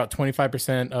jobs are about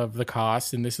 25% of the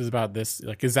cost, and this is about this.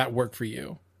 Like, does that work for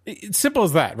you? It's simple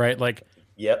as that, right? Like,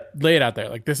 lay it out there.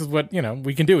 Like, this is what,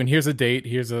 we can do, and here's a date,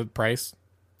 here's a price,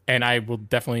 and I will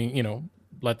definitely,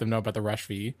 let them know about the rush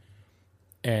fee.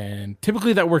 And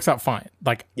typically, that works out fine.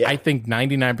 Like, I think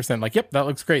 99%, like, yep, that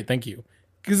looks great, thank you.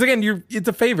 Because again, it's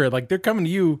a favor. Like, they're coming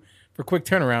to you for quick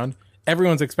turnaround,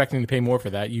 everyone's expecting to pay more for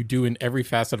that. You do in every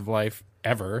facet of life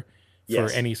ever for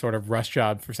any sort of rush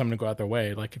job for someone to go out their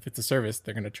way. Like if it's a service,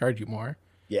 they're going to charge you more.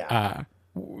 Yeah.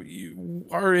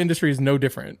 Our industry is no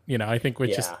different. You know, I think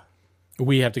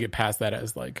we have to get past that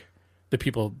as like the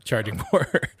people charging more,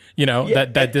 you know,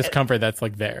 that discomfort that's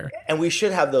like there. And we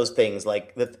should have those things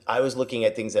like that. I was looking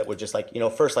at things that were just like, you know,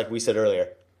 first, like we said earlier,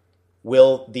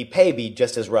 will the pay be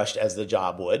just as rushed as the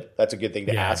job would? That's a good thing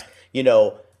to ask. You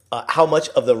know, how much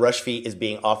of the rush fee is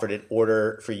being offered in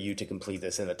order for you to complete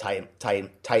this in a tight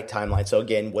timeline? So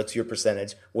again, what's your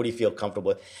percentage? What do you feel comfortable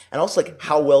with? And also, like,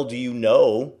 how well do you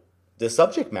know the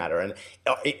subject matter? And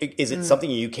is it something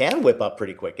you can whip up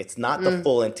pretty quick? It's not the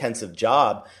full intensive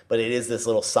job, but it is this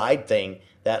little side thing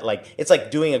that, like, it's like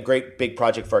doing a great big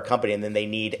project for a company and then they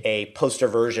need a poster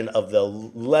version of the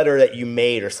letter that you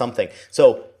made or something.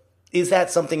 So is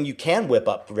that something you can whip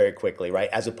up very quickly, right?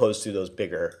 As opposed to those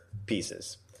bigger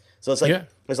pieces. So it's like,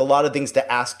 there's a lot of things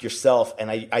to ask yourself. And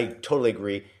I totally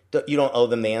agree. You don't owe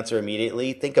them the answer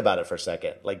immediately. Think about it for a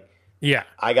second. Like,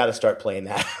 I got to start playing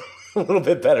that a little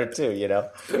bit better too, you know?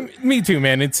 Me too,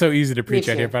 man. It's so easy to preach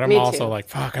out here, but I'm also like,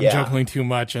 fuck, I'm juggling too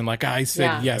much. And like, I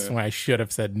said yes when I should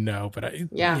have said no, but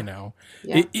you know,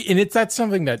 and that's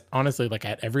something that honestly, like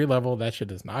at every level, that shit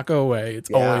does not go away. It's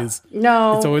always, it's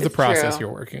always a process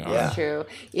you're working on. It's true.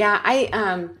 Yeah.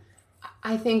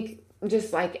 I think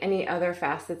just like any other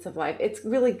facets of life, it's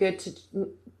really good to,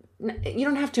 you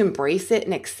don't have to embrace it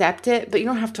and accept it, but you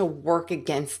don't have to work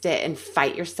against it and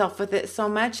fight yourself with it so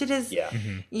much. It is,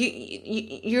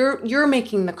 you're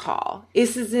making the call.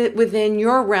 Is it within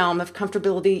your realm of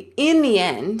comfortability? In the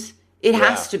end, it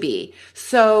has to be.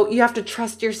 So you have to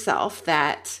trust yourself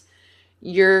that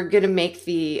you're going to make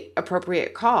the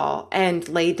appropriate call and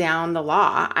lay down the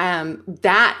law.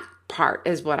 That part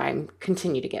is what I'm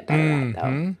continue to get better at,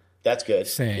 though. That's good.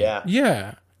 Same.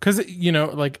 Yeah. Because, you know,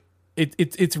 like,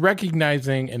 it's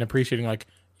recognizing and appreciating, like,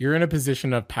 you're in a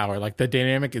position of power. Like, the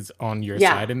dynamic is on your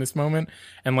side in this moment.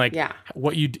 And, like,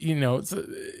 what you know,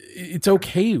 it's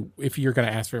okay if you're going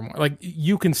to ask for more. Like,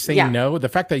 you can say no. The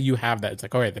fact that you have that, it's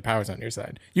like, all right, the power's on your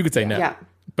side. You could say no. Yeah.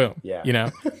 Boom. Yeah. You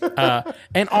know?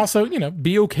 And also, you know,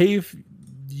 be okay if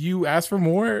you ask for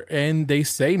more and they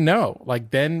say no.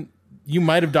 Like, then you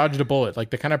might have dodged a bullet. Like,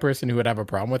 the kind of person who would have a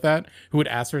problem with that, who would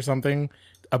ask for something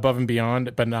above and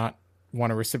beyond, but not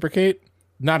want to reciprocate,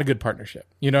 not a good partnership.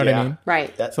 You know what I mean?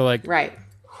 Right. So like, right.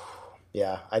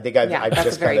 Yeah. I think I've that's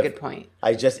just a very good point.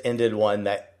 I just ended one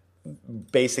that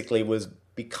basically was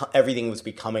everything was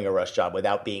becoming a rush job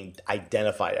without being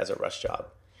identified as a rush job.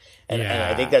 And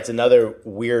I think that's another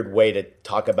weird way to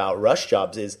talk about rush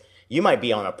jobs is you might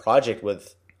be on a project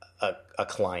with a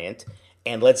client,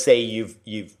 and let's say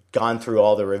you've gone through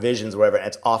all the revisions, whatever, and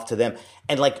it's off to them.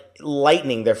 And like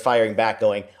lightning, they're firing back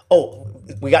going, oh,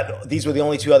 these were the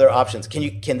only two other options. Can you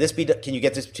get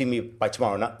this to me by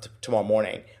tomorrow, not tomorrow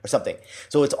morning or something?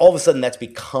 So it's all of a sudden that's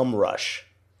become rush.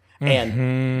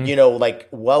 And, you know, like,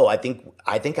 whoa, I think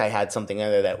I had something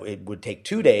in there that it would take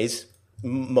 2 days,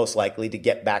 most likely, to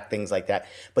get back, things like that.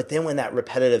 But then when that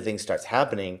repetitive thing starts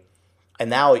happening, and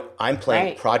now I'm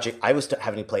playing project. I was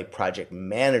having to play project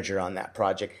manager on that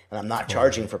project, and I'm not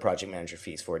charging for project manager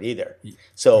fees for it either.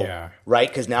 So, right,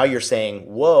 because now you're saying,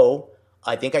 whoa,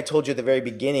 I think I told you at the very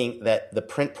beginning that the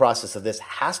print process of this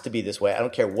has to be this way. I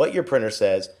don't care what your printer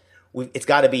says. It's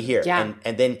got to be here. Yeah.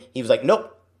 And then he was like,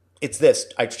 nope, it's this.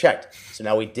 I checked. So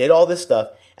now we did all this stuff,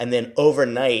 and then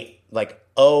overnight, like,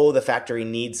 oh, the factory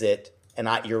needs it. And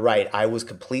you're right. I was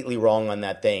completely wrong on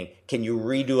that thing. Can you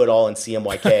redo it all in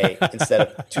CMYK instead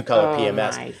of two-color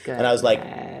PMS? And I was like,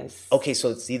 okay,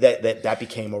 so see that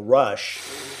became a rush.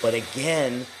 But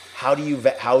again, how do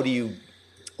you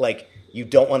like? You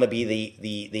don't want to be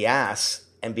the ass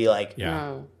and be like,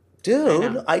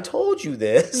 dude, I told you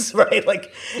this, right?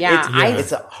 Like,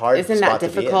 it's a hard. Isn't spot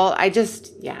that difficult? I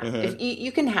just, if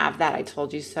you can have that "I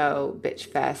told you so" bitch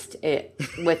fest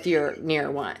with your near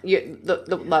one,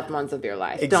 the loved ones of your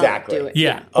life. Exactly. Don't do it.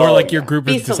 Yeah. Or like your group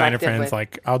of designer friends,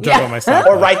 like, I'll do it myself.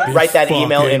 Or write that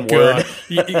email in Word.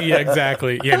 Yeah,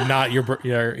 exactly. Yeah, not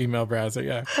your email browser.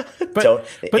 Yeah. But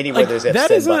anywhere there's a that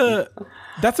send button.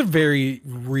 That's a very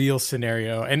real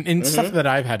scenario and stuff that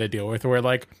I've had to deal with where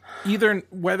like either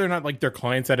whether or not like they're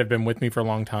clients that have been with me for a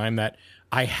long time that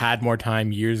I had more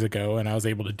time years ago and I was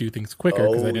able to do things quicker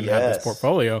because I didn't have this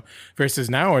portfolio versus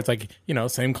now where it's like, you know,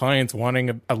 same clients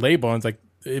wanting a label and it's like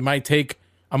it might take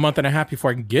a month and a half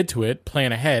before I can get to it,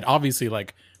 plan ahead. Obviously,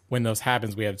 like when those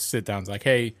happens, we have sit downs like,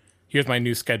 hey, here's my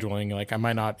new scheduling. Like I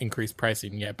might not increase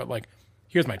pricing yet, but like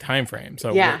here's my time frame.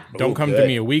 So don't come to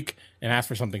me a week and ask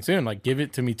for something soon. Like give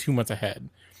it to me 2 months ahead.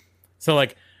 So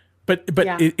like But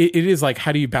it is like,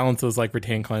 how do you balance those like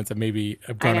retained clients that maybe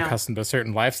have grown accustomed to a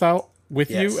certain lifestyle with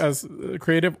you as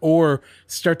creative, or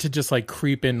start to just like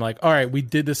creep in like, all right, we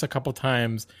did this a couple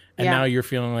times and now you're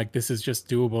feeling like this is just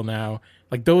doable now.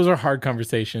 Like those are hard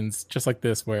conversations just like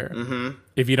this, where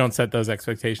if you don't set those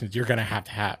expectations, you're going to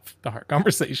have the hard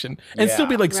conversation and still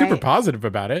be like super positive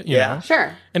about it. You know?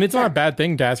 Sure. And it's not a bad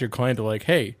thing to ask your client to like,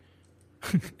 hey,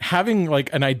 having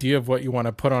like an idea of what you want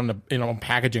to put on the,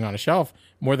 packaging on a shelf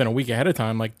more than a week ahead of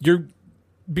time, like your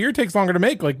beer takes longer to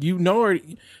make, like, or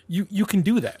you can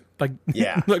do that. Like,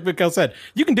 like Mikhail said,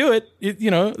 you can do it.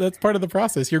 That's part of the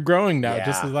process. You're growing now,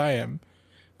 just as I am.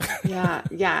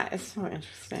 It's so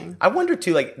interesting. I wonder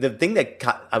too, like the thing that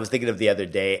I was thinking of the other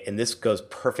day, and this goes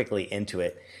perfectly into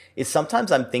it, is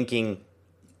sometimes I'm thinking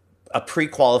a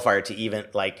pre-qualifier to even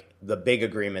like the big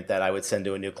agreement that I would send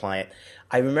to a new client.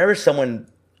 I remember someone,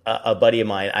 a buddy of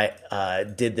mine, I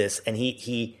did this, and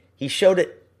he showed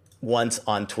it once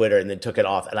on Twitter and then took it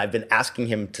off. And I've been asking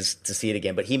him to see it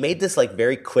again, but he made this like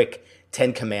very quick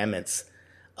 10 commandments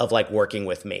of like working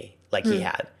with me, like he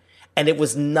had. And it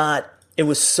was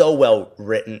so well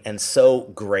written and so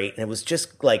great. And it was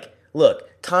just like, look,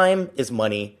 time is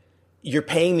money. You're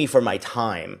paying me for my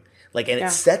time. Like, and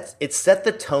it set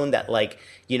the tone that like,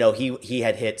 he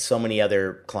had hit so many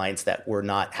other clients that were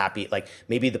not happy. Like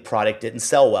maybe the product didn't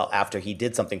sell well after he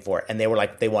did something for it. And they were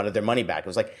like, they wanted their money back. It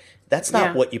was like, that's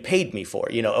not what you paid me for,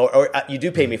 or you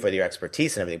do pay me for your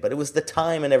expertise and everything, but it was the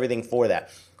time and everything for that.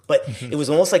 But it was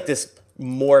almost like this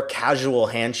more casual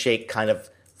handshake kind of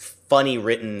funny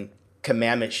written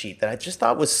commandment sheet that I just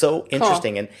thought was so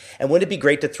interesting. And wouldn't it be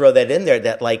great to throw that in there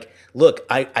that like, look,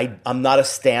 I'm not a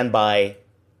standby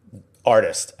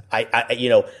artist.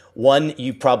 One,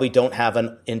 you probably don't have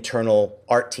an internal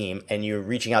art team and you're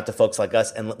reaching out to folks like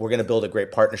us and we're going to build a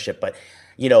great partnership. But,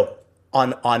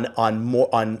 on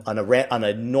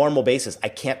a normal basis, I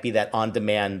can't be that on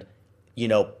demand,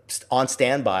 on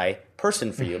standby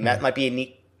person for you. And that might be a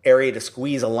neat area to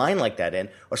squeeze a line like that in,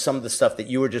 or some of the stuff that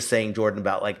you were just saying, Jordan,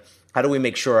 about like, how do we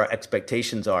make sure our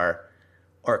expectations are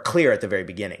clear at the very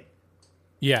beginning?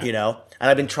 Yeah. And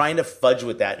I've been trying to fudge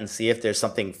with that and see if there's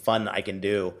something fun I can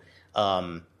do.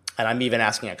 And I'm even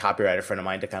asking a copywriter friend of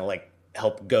mine to kind of like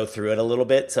help go through it a little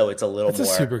bit. So it's a little more.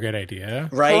 That's a super good idea.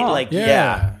 Right? Cool. Like,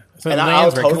 yeah. So and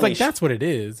I'll totally, like that's what it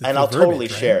is. It's and I'll totally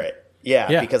share it.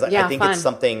 Yeah. Because I think it's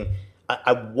something,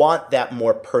 I want that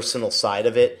more personal side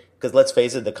of it. Because let's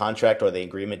face it, the contract or the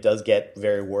agreement does get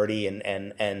very wordy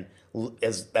and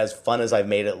as fun as I've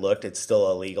made it look, it's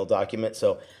still a legal document.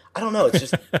 So I don't know. It's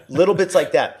just little bits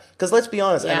like that. Because let's be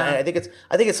honest, and I think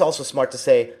it's also smart to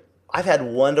say I've had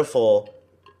wonderful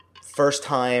first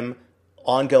time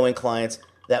ongoing clients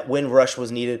that when rush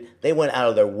was needed, they went out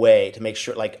of their way to make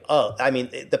sure, like,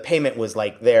 the payment was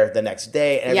like there the next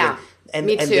day. And and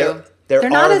me too. They're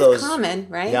not as common,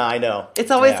 right? Yeah, I know.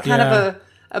 It's always kind of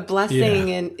a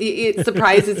blessing, and it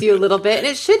surprises you a little bit, and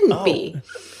it shouldn't be.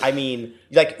 I mean,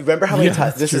 like, remember how many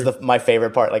times, this is my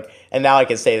favorite part, like, and now I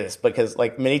can say this, because,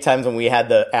 like, many times when we had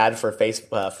the ad for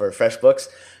for FreshBooks,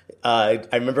 I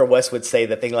remember Wes would say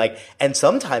the thing like, and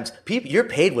sometimes you're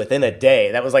paid within a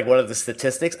day. That was like one of the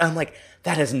statistics. I'm like,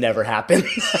 that has never happened.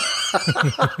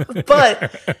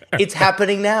 But it's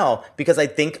happening now because I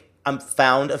think I'm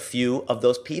found a few of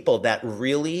those people that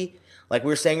really, like we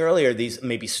were saying earlier, these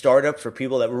maybe startups or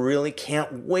people that really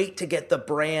can't wait to get the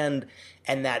brand,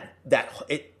 and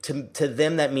to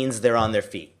them that means they're on their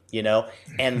feet.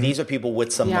 And these are people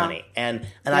with some money, and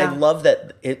I love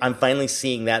that I'm finally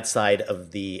seeing that side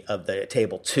of the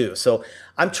table too. So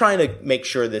I'm trying to make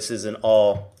sure this isn't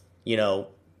all,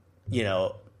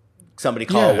 somebody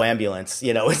call a ambulance.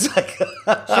 It's like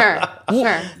sure,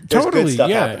 there's totally, good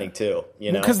stuff happening too.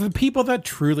 Because the people that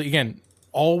truly, again,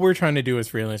 all we're trying to do as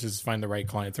freelancers is find the right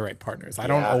clients, the right partners. I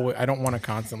don't want to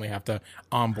constantly have to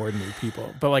onboard new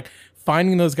people, but like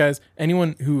finding those guys,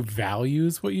 anyone who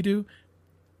values what you do.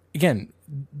 Again,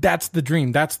 that's the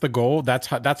dream. That's the goal.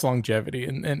 That's longevity.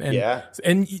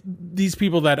 And these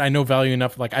people that I know value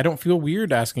enough, like I don't feel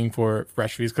weird asking for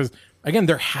fresh fees because again,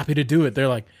 they're happy to do it. They're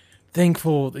like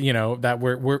thankful, that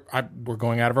we're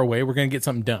going out of our way. We're going to get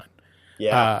something done.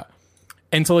 Yeah.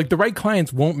 And so like the right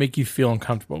clients won't make you feel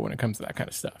uncomfortable when it comes to that kind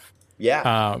of stuff. Yeah.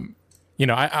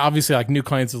 I obviously like new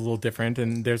clients is a little different,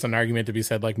 and there's an argument to be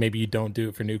said like maybe you don't do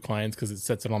it for new clients because it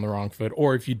sets it on the wrong foot,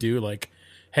 or if you do, like,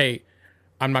 hey,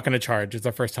 I'm not going to charge. It's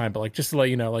our first time, but like just to let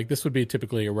you know, like this would be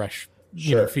typically a rush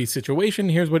fee situation.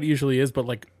 Here's what it usually is, but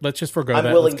like let's just forgo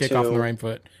that. Let's kick off on the right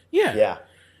foot. Yeah. Yeah.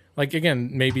 Like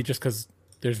again, maybe just because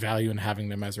there's value in having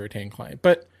them as a retained client,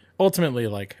 but ultimately,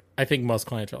 like I think most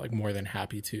clients are like more than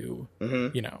happy to,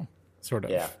 sort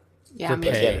of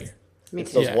repay.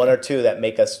 It's those one or two that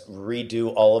make us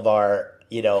redo all of our,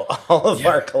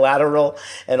 our collateral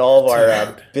and all of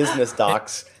our business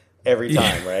docs every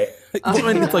time, right?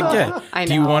 It's like,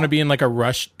 do you want to be in like a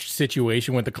rush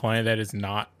situation with a client that is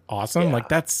not awesome? Yeah. Like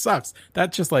that sucks.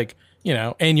 That's just like,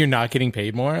 and you're not getting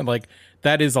paid more. Like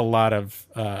that is a lot of,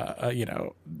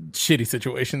 shitty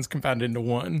situations compounded into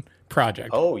one project.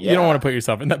 Oh yeah. You don't want to put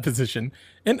yourself in that position.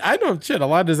 And I know a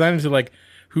lot of designers are like,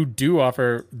 who do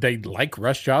offer, they like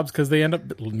rush jobs because they end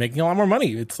up making a lot more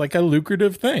money. It's like a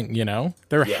lucrative thing,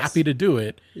 They're happy to do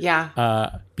it.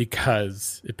 Yeah.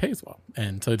 Because it pays well.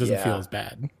 And so it doesn't feel as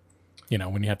bad,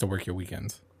 when you have to work your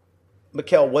weekends.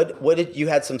 Mikkel, what did you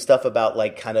had some stuff about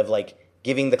like kind of like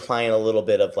giving the client a little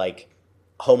bit of like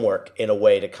homework in a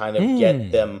way to kind of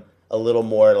get them a little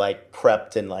more like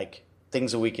prepped and like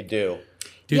things that we could do.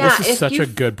 Dude, this is such a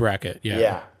good bracket.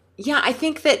 Yeah. Yeah, I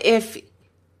think that if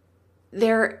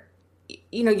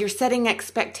you're setting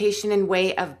expectation in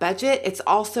way of budget, it's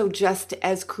also just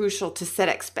as crucial to set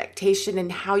expectation in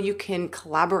how you can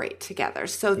collaborate together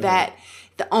so that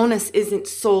the onus isn't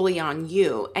solely on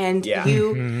you. And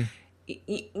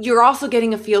you're also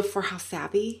getting a feel for how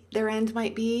savvy their end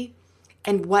might be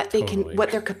and what they can,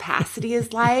 what their capacity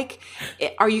is like.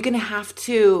 Are you going to have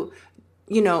to,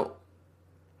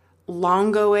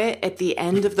 longo it at the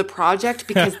end of the project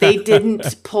because they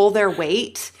didn't pull their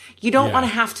weight? You don't want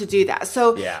to have to do that.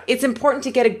 So it's important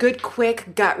to get a good,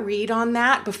 quick gut read on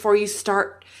that before you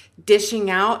start dishing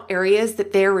out areas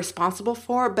that they're responsible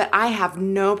for. But I have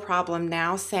no problem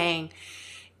now saying,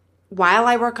 while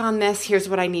I work on this, here's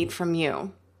what I need from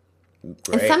you.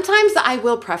 Great. And sometimes I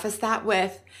will preface that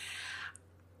with,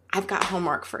 I've got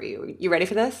homework for you. You ready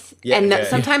for this? Yeah, and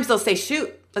sometimes they'll say,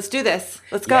 shoot, let's do this.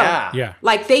 Let's go. Yeah.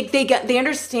 Like they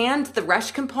understand the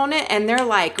rush component and they're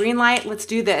like, green light, let's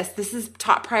do this. This is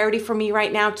top priority for me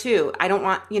right now too. I don't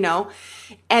want,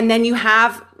 and then you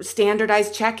have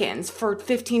standardized check-ins for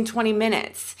 15, 20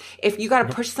 minutes. If you got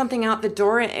to push something out the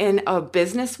door in a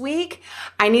business week,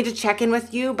 I need to check in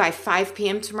with you by 5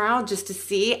 p.m. tomorrow just to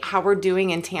see how we're doing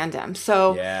in tandem.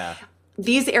 So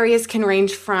these areas can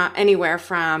range from anywhere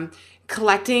from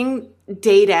collecting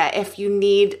data if you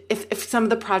need, if some of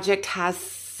the project has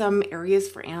some areas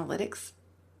for analytics,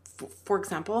 for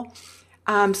example,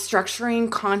 structuring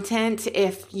content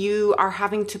if you are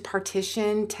having to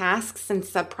partition tasks and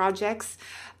sub-projects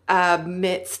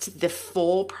amidst the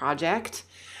full project,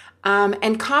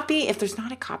 and copy if there's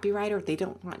not a copywriter, they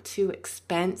don't want to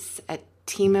expense a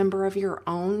team member of your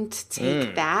own to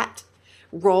take that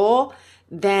role,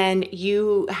 then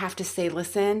you have to say,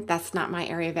 listen, that's not my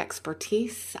area of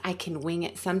expertise. I can wing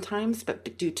it sometimes,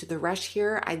 but due to the rush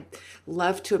here, I'd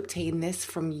love to obtain this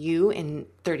from you in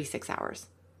 36 hours.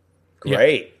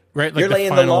 Great. Yeah. Right. Like you're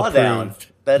laying the law down.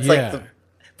 That's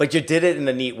but you did it in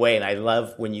a neat way. And I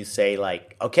love when you say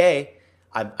like, okay,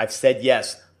 I've said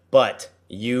yes, but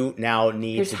you now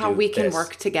need Here's to how do we this. can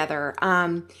work together.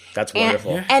 That's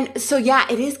wonderful. And so,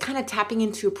 it is kind of tapping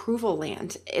into approval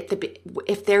land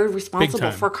if they're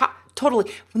responsible for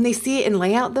totally. When they see it in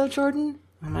layout, though, Jordan,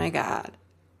 oh my God,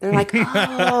 they're like,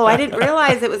 oh, I didn't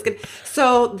realize it was good.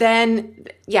 So then,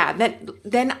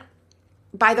 then,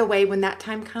 by the way, when that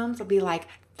time comes, I'll be like,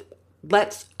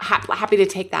 happy to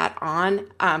take that on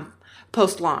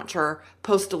post-launch or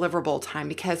post-deliverable time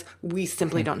because we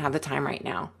simply don't have the time right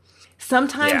now.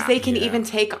 Sometimes they can even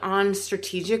take on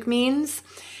strategic means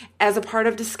as a part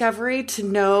of discovery to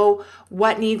know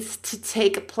what needs to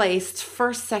take place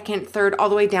first, second, third, all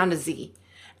the way down to Z.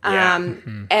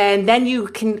 And then you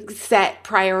can set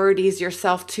priorities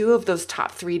yourself too of those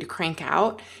top 3 to crank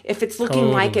out. If it's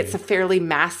looking like it's a fairly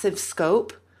massive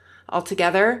scope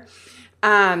altogether, we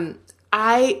are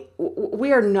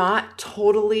not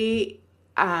totally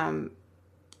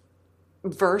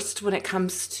versed when it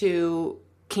comes to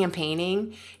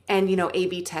campaigning and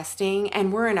A/B testing,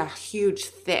 and we're in a huge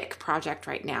thick project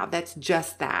right now that's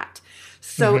just that.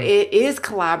 So it is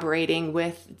collaborating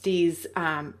with these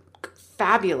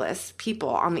fabulous people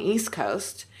on the East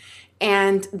Coast,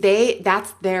 and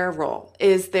that's their role,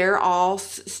 is they're all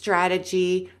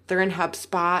strategy, they're in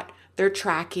HubSpot, they're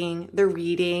tracking, they're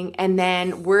reading, and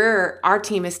then our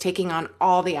team is taking on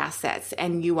all the assets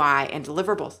and UI and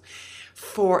deliverables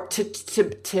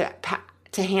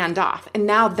to hand off. And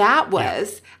now that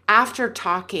was after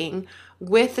talking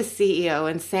with the CEO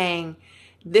and saying,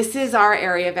 this is our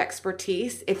area of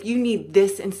expertise. If you need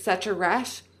this in such a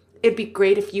rush, it'd be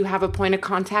great if you have a point of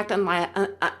contact. And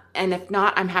if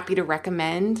not, I'm happy to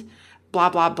recommend blah,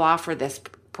 blah, blah for this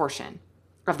portion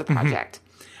of the project.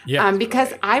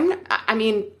 Because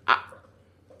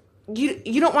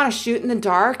you don't want to shoot in the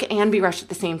dark and be rushed at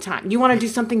the same time. You want to do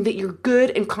something that you're good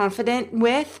and confident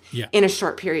with in a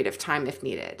short period of time if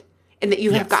needed, and that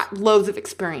you have got loads of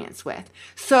experience with.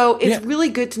 So it's really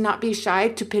good to not be shy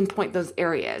to pinpoint those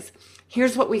areas.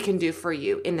 Here's what we can do for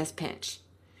you in this pinch.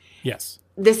 Yes.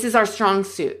 This is our strong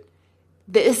suit.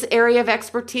 This area of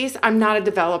expertise, I'm not a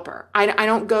developer. I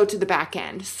don't go to the back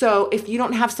end. So if you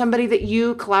don't have somebody that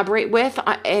you collaborate with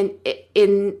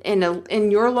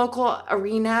in your local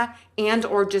arena and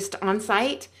or just on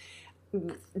site,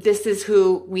 this is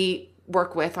who we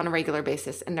work with on a regular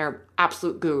basis, and they're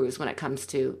absolute gurus when it comes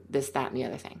to this, that, and the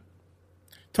other thing.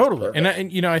 Totally. And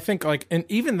I think and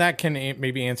even that can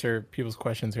maybe answer people's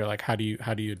questions here, like how do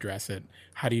you address it?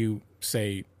 How do you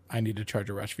say I need to charge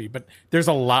a rush fee? But there's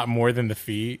a lot more than the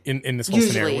fee in this whole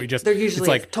scenario. They're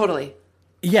usually totally.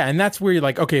 Yeah, and that's where you're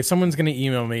like, okay, if someone's going to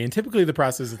email me, and typically the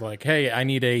process is like, hey, I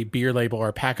need a beer label or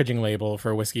a packaging label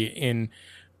for a whiskey in,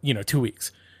 2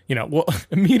 weeks. Well,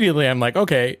 immediately I'm like,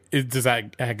 okay, is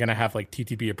that going to have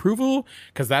TTB approval?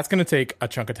 Because that's going to take a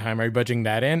chunk of time. Are you budgeting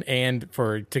that in? And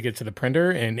to get to the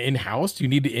printer and in-house, do you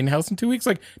need to in-house in 2 weeks?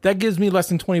 That gives me less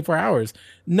than 24 hours.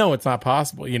 No, it's not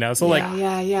possible,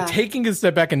 So taking a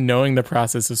step back and knowing the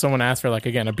process, if someone asks for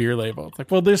again, a beer label, it's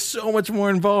well, there's so much more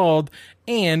involved.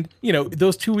 And,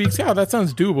 those 2 weeks, that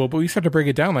sounds doable, but we start to break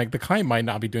it down. The client might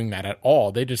not be doing that at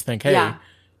all. They just think, hey,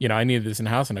 I needed this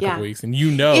in-house in a couple weeks, and it's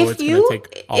going to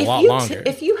take a lot longer.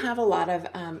 If you have a lot of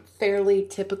fairly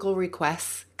typical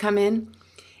requests come in,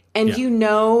 and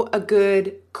a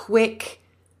good, quick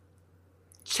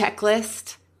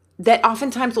checklist that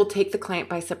oftentimes will take the client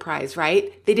by surprise,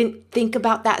 right? They didn't think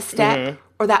about that step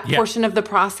or that portion of the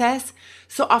process.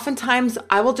 So oftentimes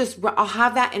I'll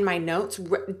have that in my notes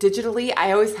digitally.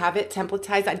 I always have it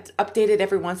templatized. I update it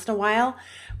every once in a while.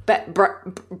 But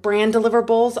brand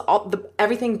deliverables,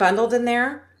 everything bundled in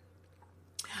there.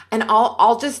 And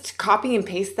I'll just copy and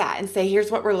paste that and say, here's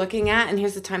what we're looking at, and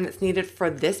here's the time that's needed for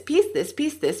this piece, this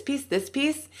piece, this piece, this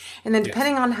piece. And then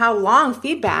depending on how long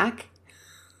feedback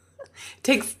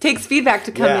takes feedback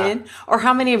to come in, or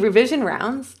how many revision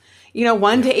rounds,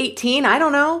 1 to 18, I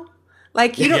don't know. We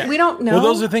don't know. Well,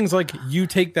 those are things you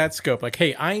take that scope.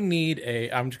 Hey, I'm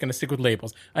just going to stick with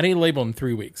labels. I need a label in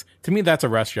 3 weeks. To me, that's a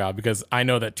rush job because I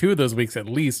know that 2 of those weeks at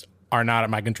least are not at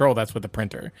my control. That's with the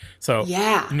printer. So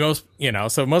most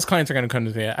clients are going to come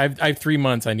to me. I have 3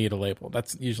 months. I need a label.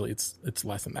 That's usually it's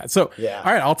less than that. So, all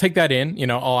right, I'll take that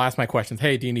in. I'll ask my questions.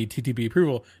 Hey, do you need TTB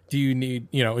approval? Do you need,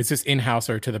 is this in-house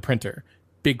or to the printer?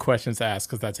 Big questions to ask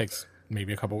because that takes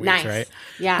maybe a couple weeks, right?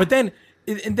 Yeah. But then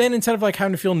instead of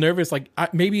having to feel nervous,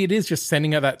 maybe it is just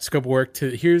sending out that scope of work to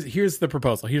here's the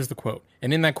proposal, here's the quote,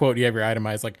 and in that quote you have your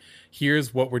itemized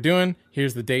here's what we're doing,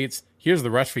 here's the dates, here's the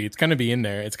rush fee. It's going to be in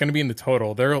there. It's going to be in the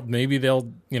total. They'll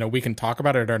we can talk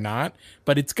about it or not,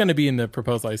 but it's going to be in the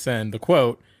proposal I send. The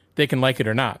quote, they can like it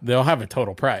or not. They'll have a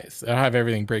total price. They'll have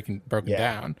everything broken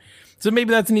down. So maybe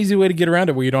that's an easy way to get around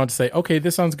it, where you don't have to say, okay,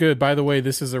 this sounds good. By the way,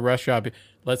 this is a rush job.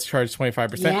 Let's charge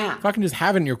 25%. If I can just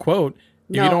have it in your quote.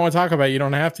 If you don't want to talk about it, you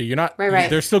don't have to. You're not. Right.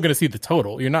 They're still going to see the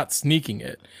total. You're not sneaking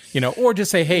it. Or just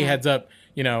say, hey, heads up.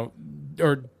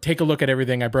 Or take a look at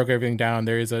everything. I broke everything down.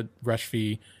 There is a rush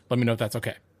fee. Let me know if that's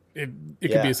okay. It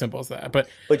could be as simple as that.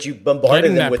 But you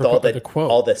bombarded them with all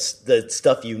the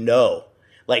stuff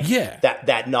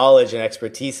that knowledge and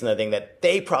expertise and the thing that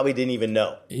they probably didn't even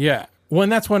know. Yeah. Well,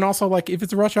 and that's when also if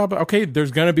it's a rush job, okay,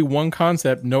 there's going to be one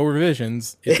concept, no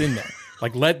revisions. It's in there.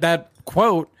 Let that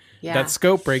quote. That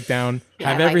scope breakdown,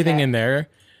 have everything in there,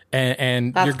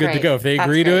 and you're good to go. If they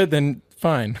agree to it, then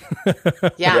fine.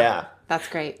 That's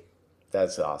great.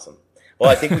 That's awesome.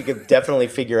 Well, I think we could definitely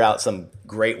figure out some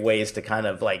great ways to kind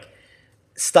of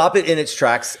stop it in its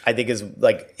tracks. I think is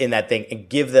in that thing, and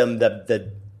give them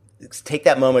the take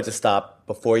that moment to stop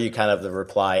before you kind of the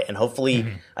reply, and hopefully,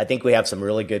 I think we have some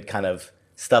really good kind of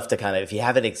stuff to kind of if you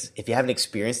haven't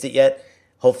experienced it yet.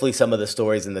 Hopefully some of the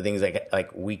stories and the things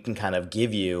we can kind of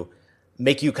give you,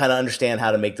 make you kind of understand how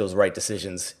to make those right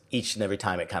decisions each and every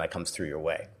time it kind of comes through your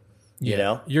way.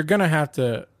 You're gonna have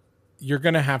to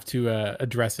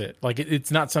address it. It's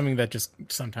not something that just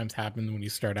sometimes happens when you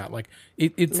start out.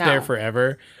 It's there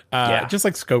forever. Just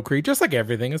like scope creep, just like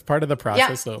everything is part of the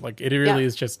process. So it really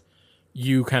is just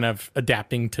you kind of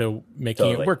adapting to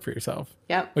making it work for yourself.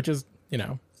 Which is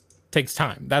takes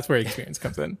time. That's where experience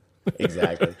comes in.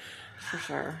 Exactly. For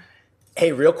sure.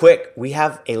 Hey, real quick, we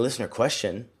have a listener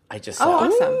question. I just saw.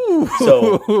 Oh, awesome.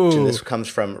 So this comes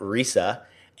from Risa,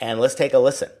 and let's take a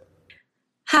listen.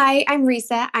 Hi, I'm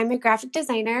Risa. I'm a graphic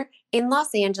designer in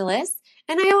Los Angeles,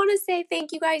 and I want to say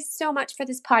thank you guys so much for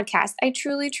this podcast. I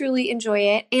truly, truly enjoy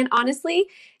it. And honestly,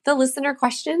 The listener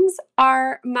questions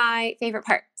are my favorite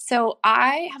part. So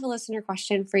I have a listener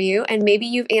question for you, and maybe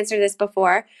you've answered this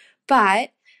before,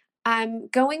 but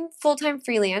going full-time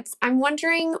freelance, I'm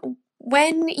wondering,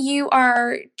 when you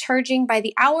are charging by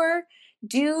the hour,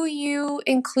 do you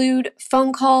include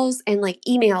phone calls and like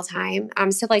email time?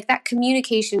 So like that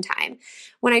communication time.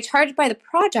 When I charge by the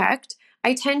project,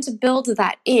 I tend to build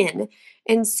that in.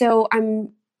 And so I'm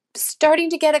starting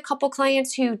to get a couple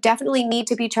clients who definitely need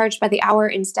to be charged by the hour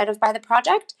instead of by the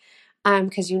project,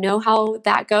 because you know how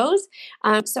that goes.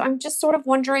 So I'm just sort of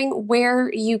wondering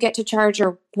where you get to charge,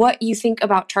 or what you think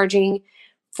about charging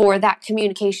for that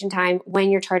communication time when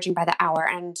you're charging by the hour.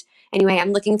 And anyway,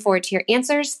 I'm looking forward to your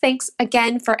answers. Thanks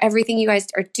again for everything you guys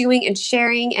are doing and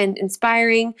sharing and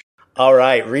inspiring. All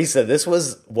right, Risa, this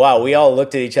was, wow, we all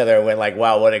looked at each other and went like,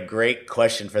 wow, what a great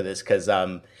question for this, because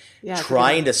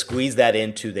trying to squeeze that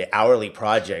into the hourly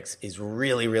projects is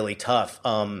really, really tough.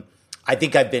 I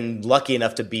think I've been lucky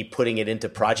enough to be putting it into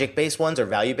project-based ones or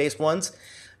value-based ones,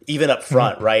 even up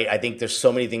front, right? I think there's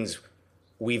so many things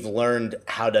we've learned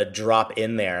how to drop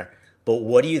in there. But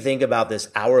what do you think about this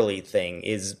hourly thing?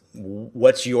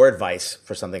 What's your advice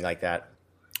for something like that?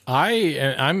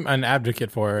 I'm an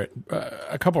advocate for it.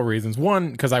 A couple of reasons.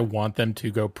 One, because I want them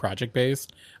to go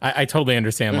project-based. I totally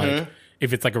understand, like,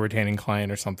 if it's like a retaining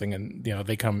client or something and, you know,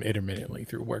 they come intermittently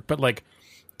through work. But like,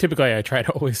 typically I try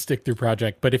to always stick through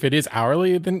project. But if it is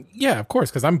hourly, then yeah, of course,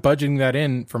 because I'm budgeting that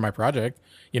in for my project.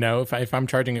 You know, if I'm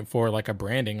charging it for like a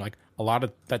branding, like a lot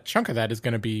of that chunk of that is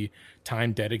going to be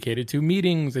time dedicated to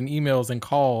meetings and emails and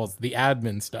calls, the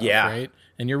admin stuff, right?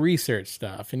 And your research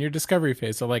stuff and your discovery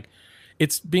phase. So like,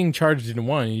 it's being charged in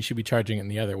one, and you should be charging in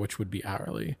the other, which would be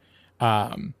hourly.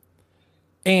 And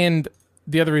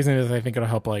the other reason is I think it'll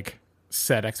help like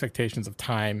set expectations of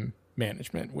time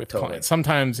management with clients.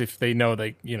 Sometimes if they know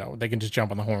they can just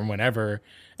jump on the horn whenever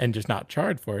and just not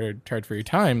charge for your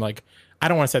time, like I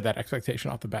don't want to set that expectation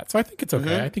off the bat. So I think it's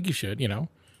okay. I think you should,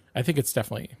 I think it's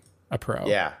definitely a pro.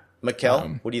 Yeah.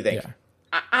 Mikkel, what do you think?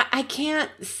 Yeah. I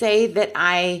can't say that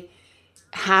I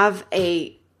have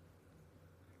a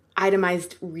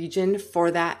itemized region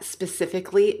for that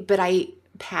specifically, but I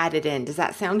pad it in. Does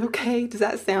that sound okay? Does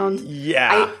that sound?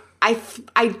 Yeah.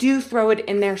 I do throw it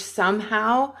in there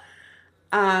somehow.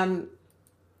 Just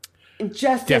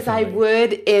Definitely. As I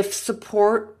would if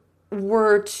support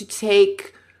were to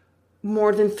take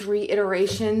more than 3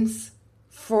 iterations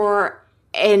for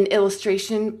an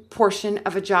illustration portion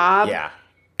of a job. Yeah.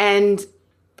 And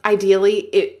ideally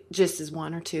it just is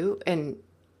 1 or 2, and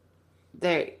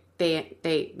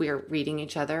we are reading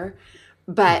each other.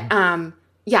 But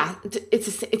yeah,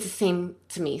 it's the same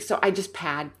to me. So I just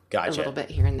pad a little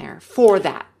bit here and there for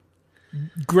that.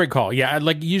 Great call. Yeah,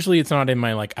 like usually it's not in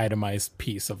my like itemized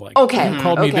piece of like, okay, you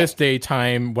called me this day,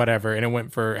 time, whatever, and it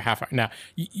went for half hour. Now,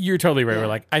 you're totally right. Yeah. We're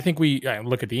like, I think we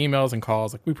look at the emails and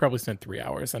calls, like we probably spent 3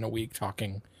 hours in a week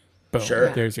talking. Boom, sure.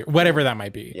 There's your, whatever that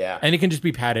might be. Yeah. And it can just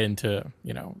be padded into,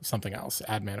 something else,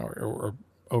 admin or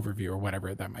overview or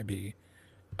whatever that might be.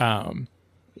 I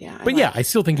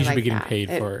still think you should be getting paid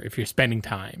for if you're spending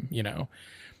time,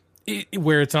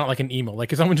 where it's not like an email.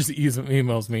 Like if someone just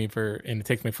emails me and it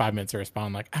takes me 5 minutes to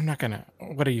respond, like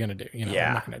what are you gonna do? I'm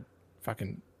not gonna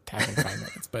fucking tag in 5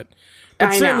 minutes. But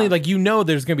certainly like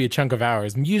there's gonna be a chunk of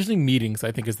hours. And usually meetings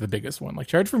I think is the biggest one. Like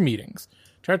charge for meetings.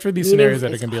 Charge for these scenarios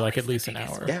that are gonna be like at least an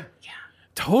hour. Yeah. Yeah.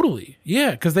 Totally.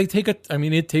 Yeah. Because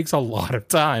it takes a lot of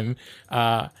time.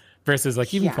 Versus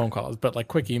like even phone calls, but like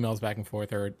quick emails back and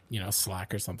forth or,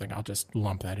 Slack or something. I'll just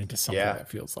lump that into something that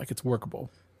feels like it's workable.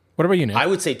 What about you, Nick? I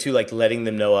would say too, like letting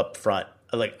them know up front.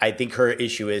 Like I think her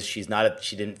issue is she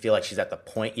didn't feel like she's at the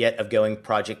point yet of going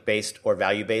project based or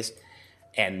value based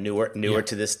and newer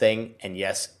to this thing. And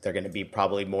yes, they're going to be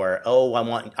probably more, I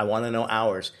want to know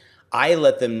hours. I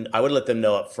would let them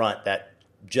know up front that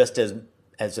just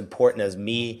as important as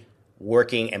me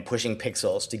working and pushing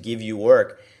pixels to give you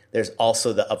work, there's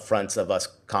also the upfronts of us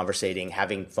conversating,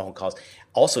 having phone calls.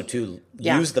 Also, to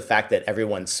use the fact that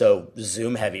everyone's so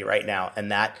Zoom heavy right now,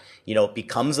 and that it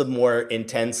becomes a more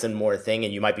intense and more thing,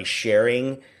 and you might be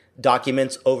sharing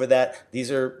documents over that.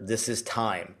 This is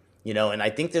time, and I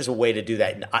think there's a way to do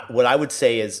that. And what I would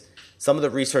say is some of the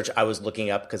research I was looking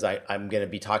up, because I'm going to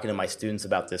be talking to my students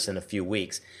about this in a few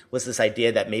weeks, was this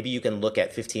idea that maybe you can look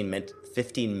at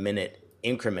 15-minute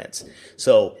increments.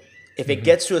 So if it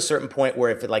gets to a certain point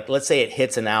where let's say it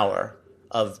hits an hour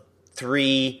of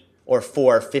 3 or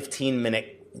 4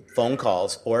 15-minute phone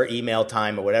calls or email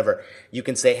time or whatever, you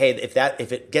can say, hey,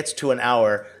 if it gets to an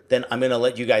hour, then I'm going to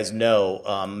let you guys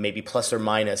know, maybe plus or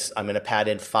minus, I'm going to pad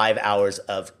in 5 hours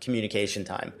of communication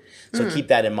time. So keep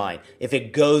that in mind. If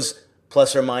it goes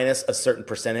plus or minus a certain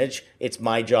percentage. It's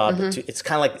my job to. It's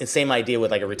kind of like the same idea with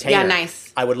like a retainer. Yeah,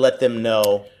 nice. I would let them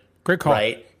know. Great call.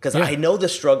 Right, because I know the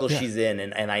struggle she's in,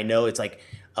 and I know it's like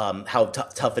how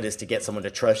tough it is to get someone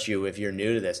to trust you if you're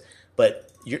new to this. But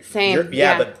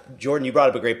but Jordan, you brought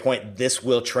up a great point. This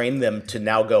will train them to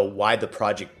now go why the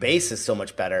project base is so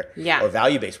much better, or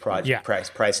value-based project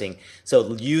pricing.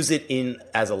 So use it in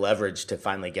as a leverage to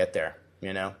finally get there.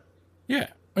 You know. Yeah,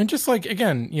 and just like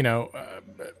again,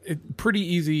 it's pretty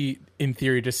easy in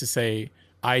theory just to say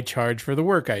I charge for the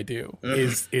work I do.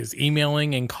 Is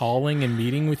emailing and calling and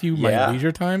meeting with you my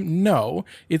leisure time? No,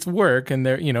 it's work, and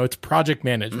it's project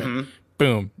management.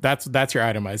 Boom. That's your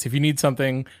itemized. If you need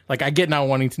something, like I get not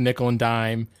wanting to nickel and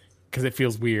dime because it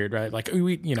feels weird, right? Like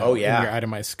in your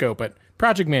itemized scope, but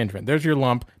project management, there's your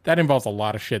lump. That involves a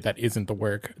lot of shit that isn't the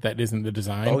work, that isn't the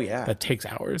design. Oh yeah. That takes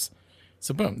hours.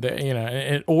 So boom,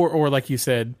 or like you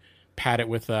said, pad it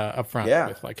with upfront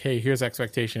with like, hey, here's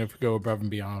expectation. If we go above and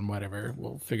beyond, whatever,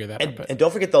 we'll figure that out. And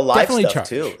don't forget the live stuff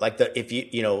too. Like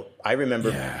I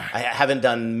remember I haven't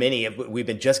done many. We've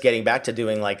been just getting back to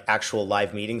doing like actual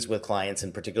live meetings with clients,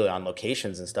 and particularly on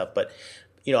locations and stuff. But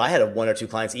I had one or two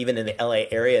clients even in the LA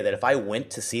area that if I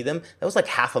went to see them, that was like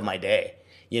half of my day.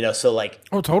 So like,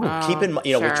 totally. Keep in mind,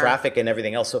 with traffic and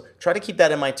everything else. So try to keep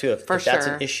that in mind too. If that's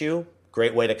an issue,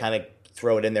 great way to kind of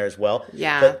throw it in there as well.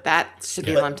 Yeah, that should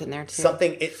be lumped in there too.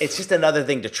 It's just another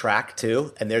thing to track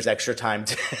too, and there's extra time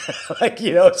to so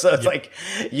it's like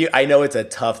I know it's a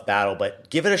tough battle, but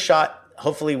give it a shot.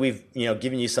 Hopefully we've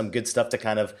given you some good stuff to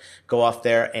kind of go off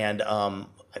there, and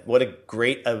what a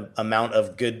great amount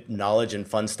of good knowledge and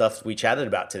fun stuff we chatted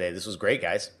about today. This was great,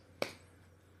 guys.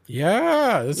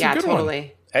 Yeah, this is a good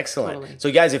one. Excellent. Totally.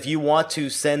 So guys, if you want to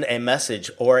send a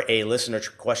message or a listener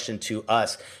question to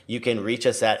us, you can reach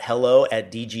us at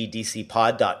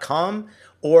hello@dgdcpod.com,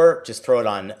 or just throw it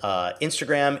on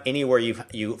Instagram, anywhere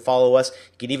you follow us.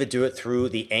 You can even do it through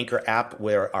the Anchor app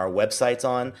where our website's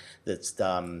on. That's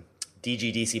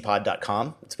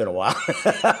dgdcpod.com. It's been a while.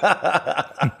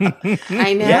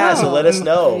 I know. Yeah, so let us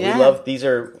know. Yeah. We love these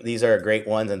are great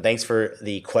ones, and thanks for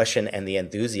the question and the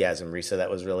enthusiasm, Risa.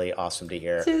 That was really awesome to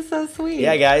hear. She's so sweet.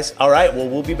 Yeah, guys. All right. Well,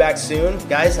 we'll be back soon.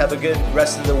 Guys, have a good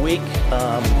rest of the week.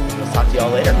 We'll talk to y'all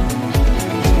later.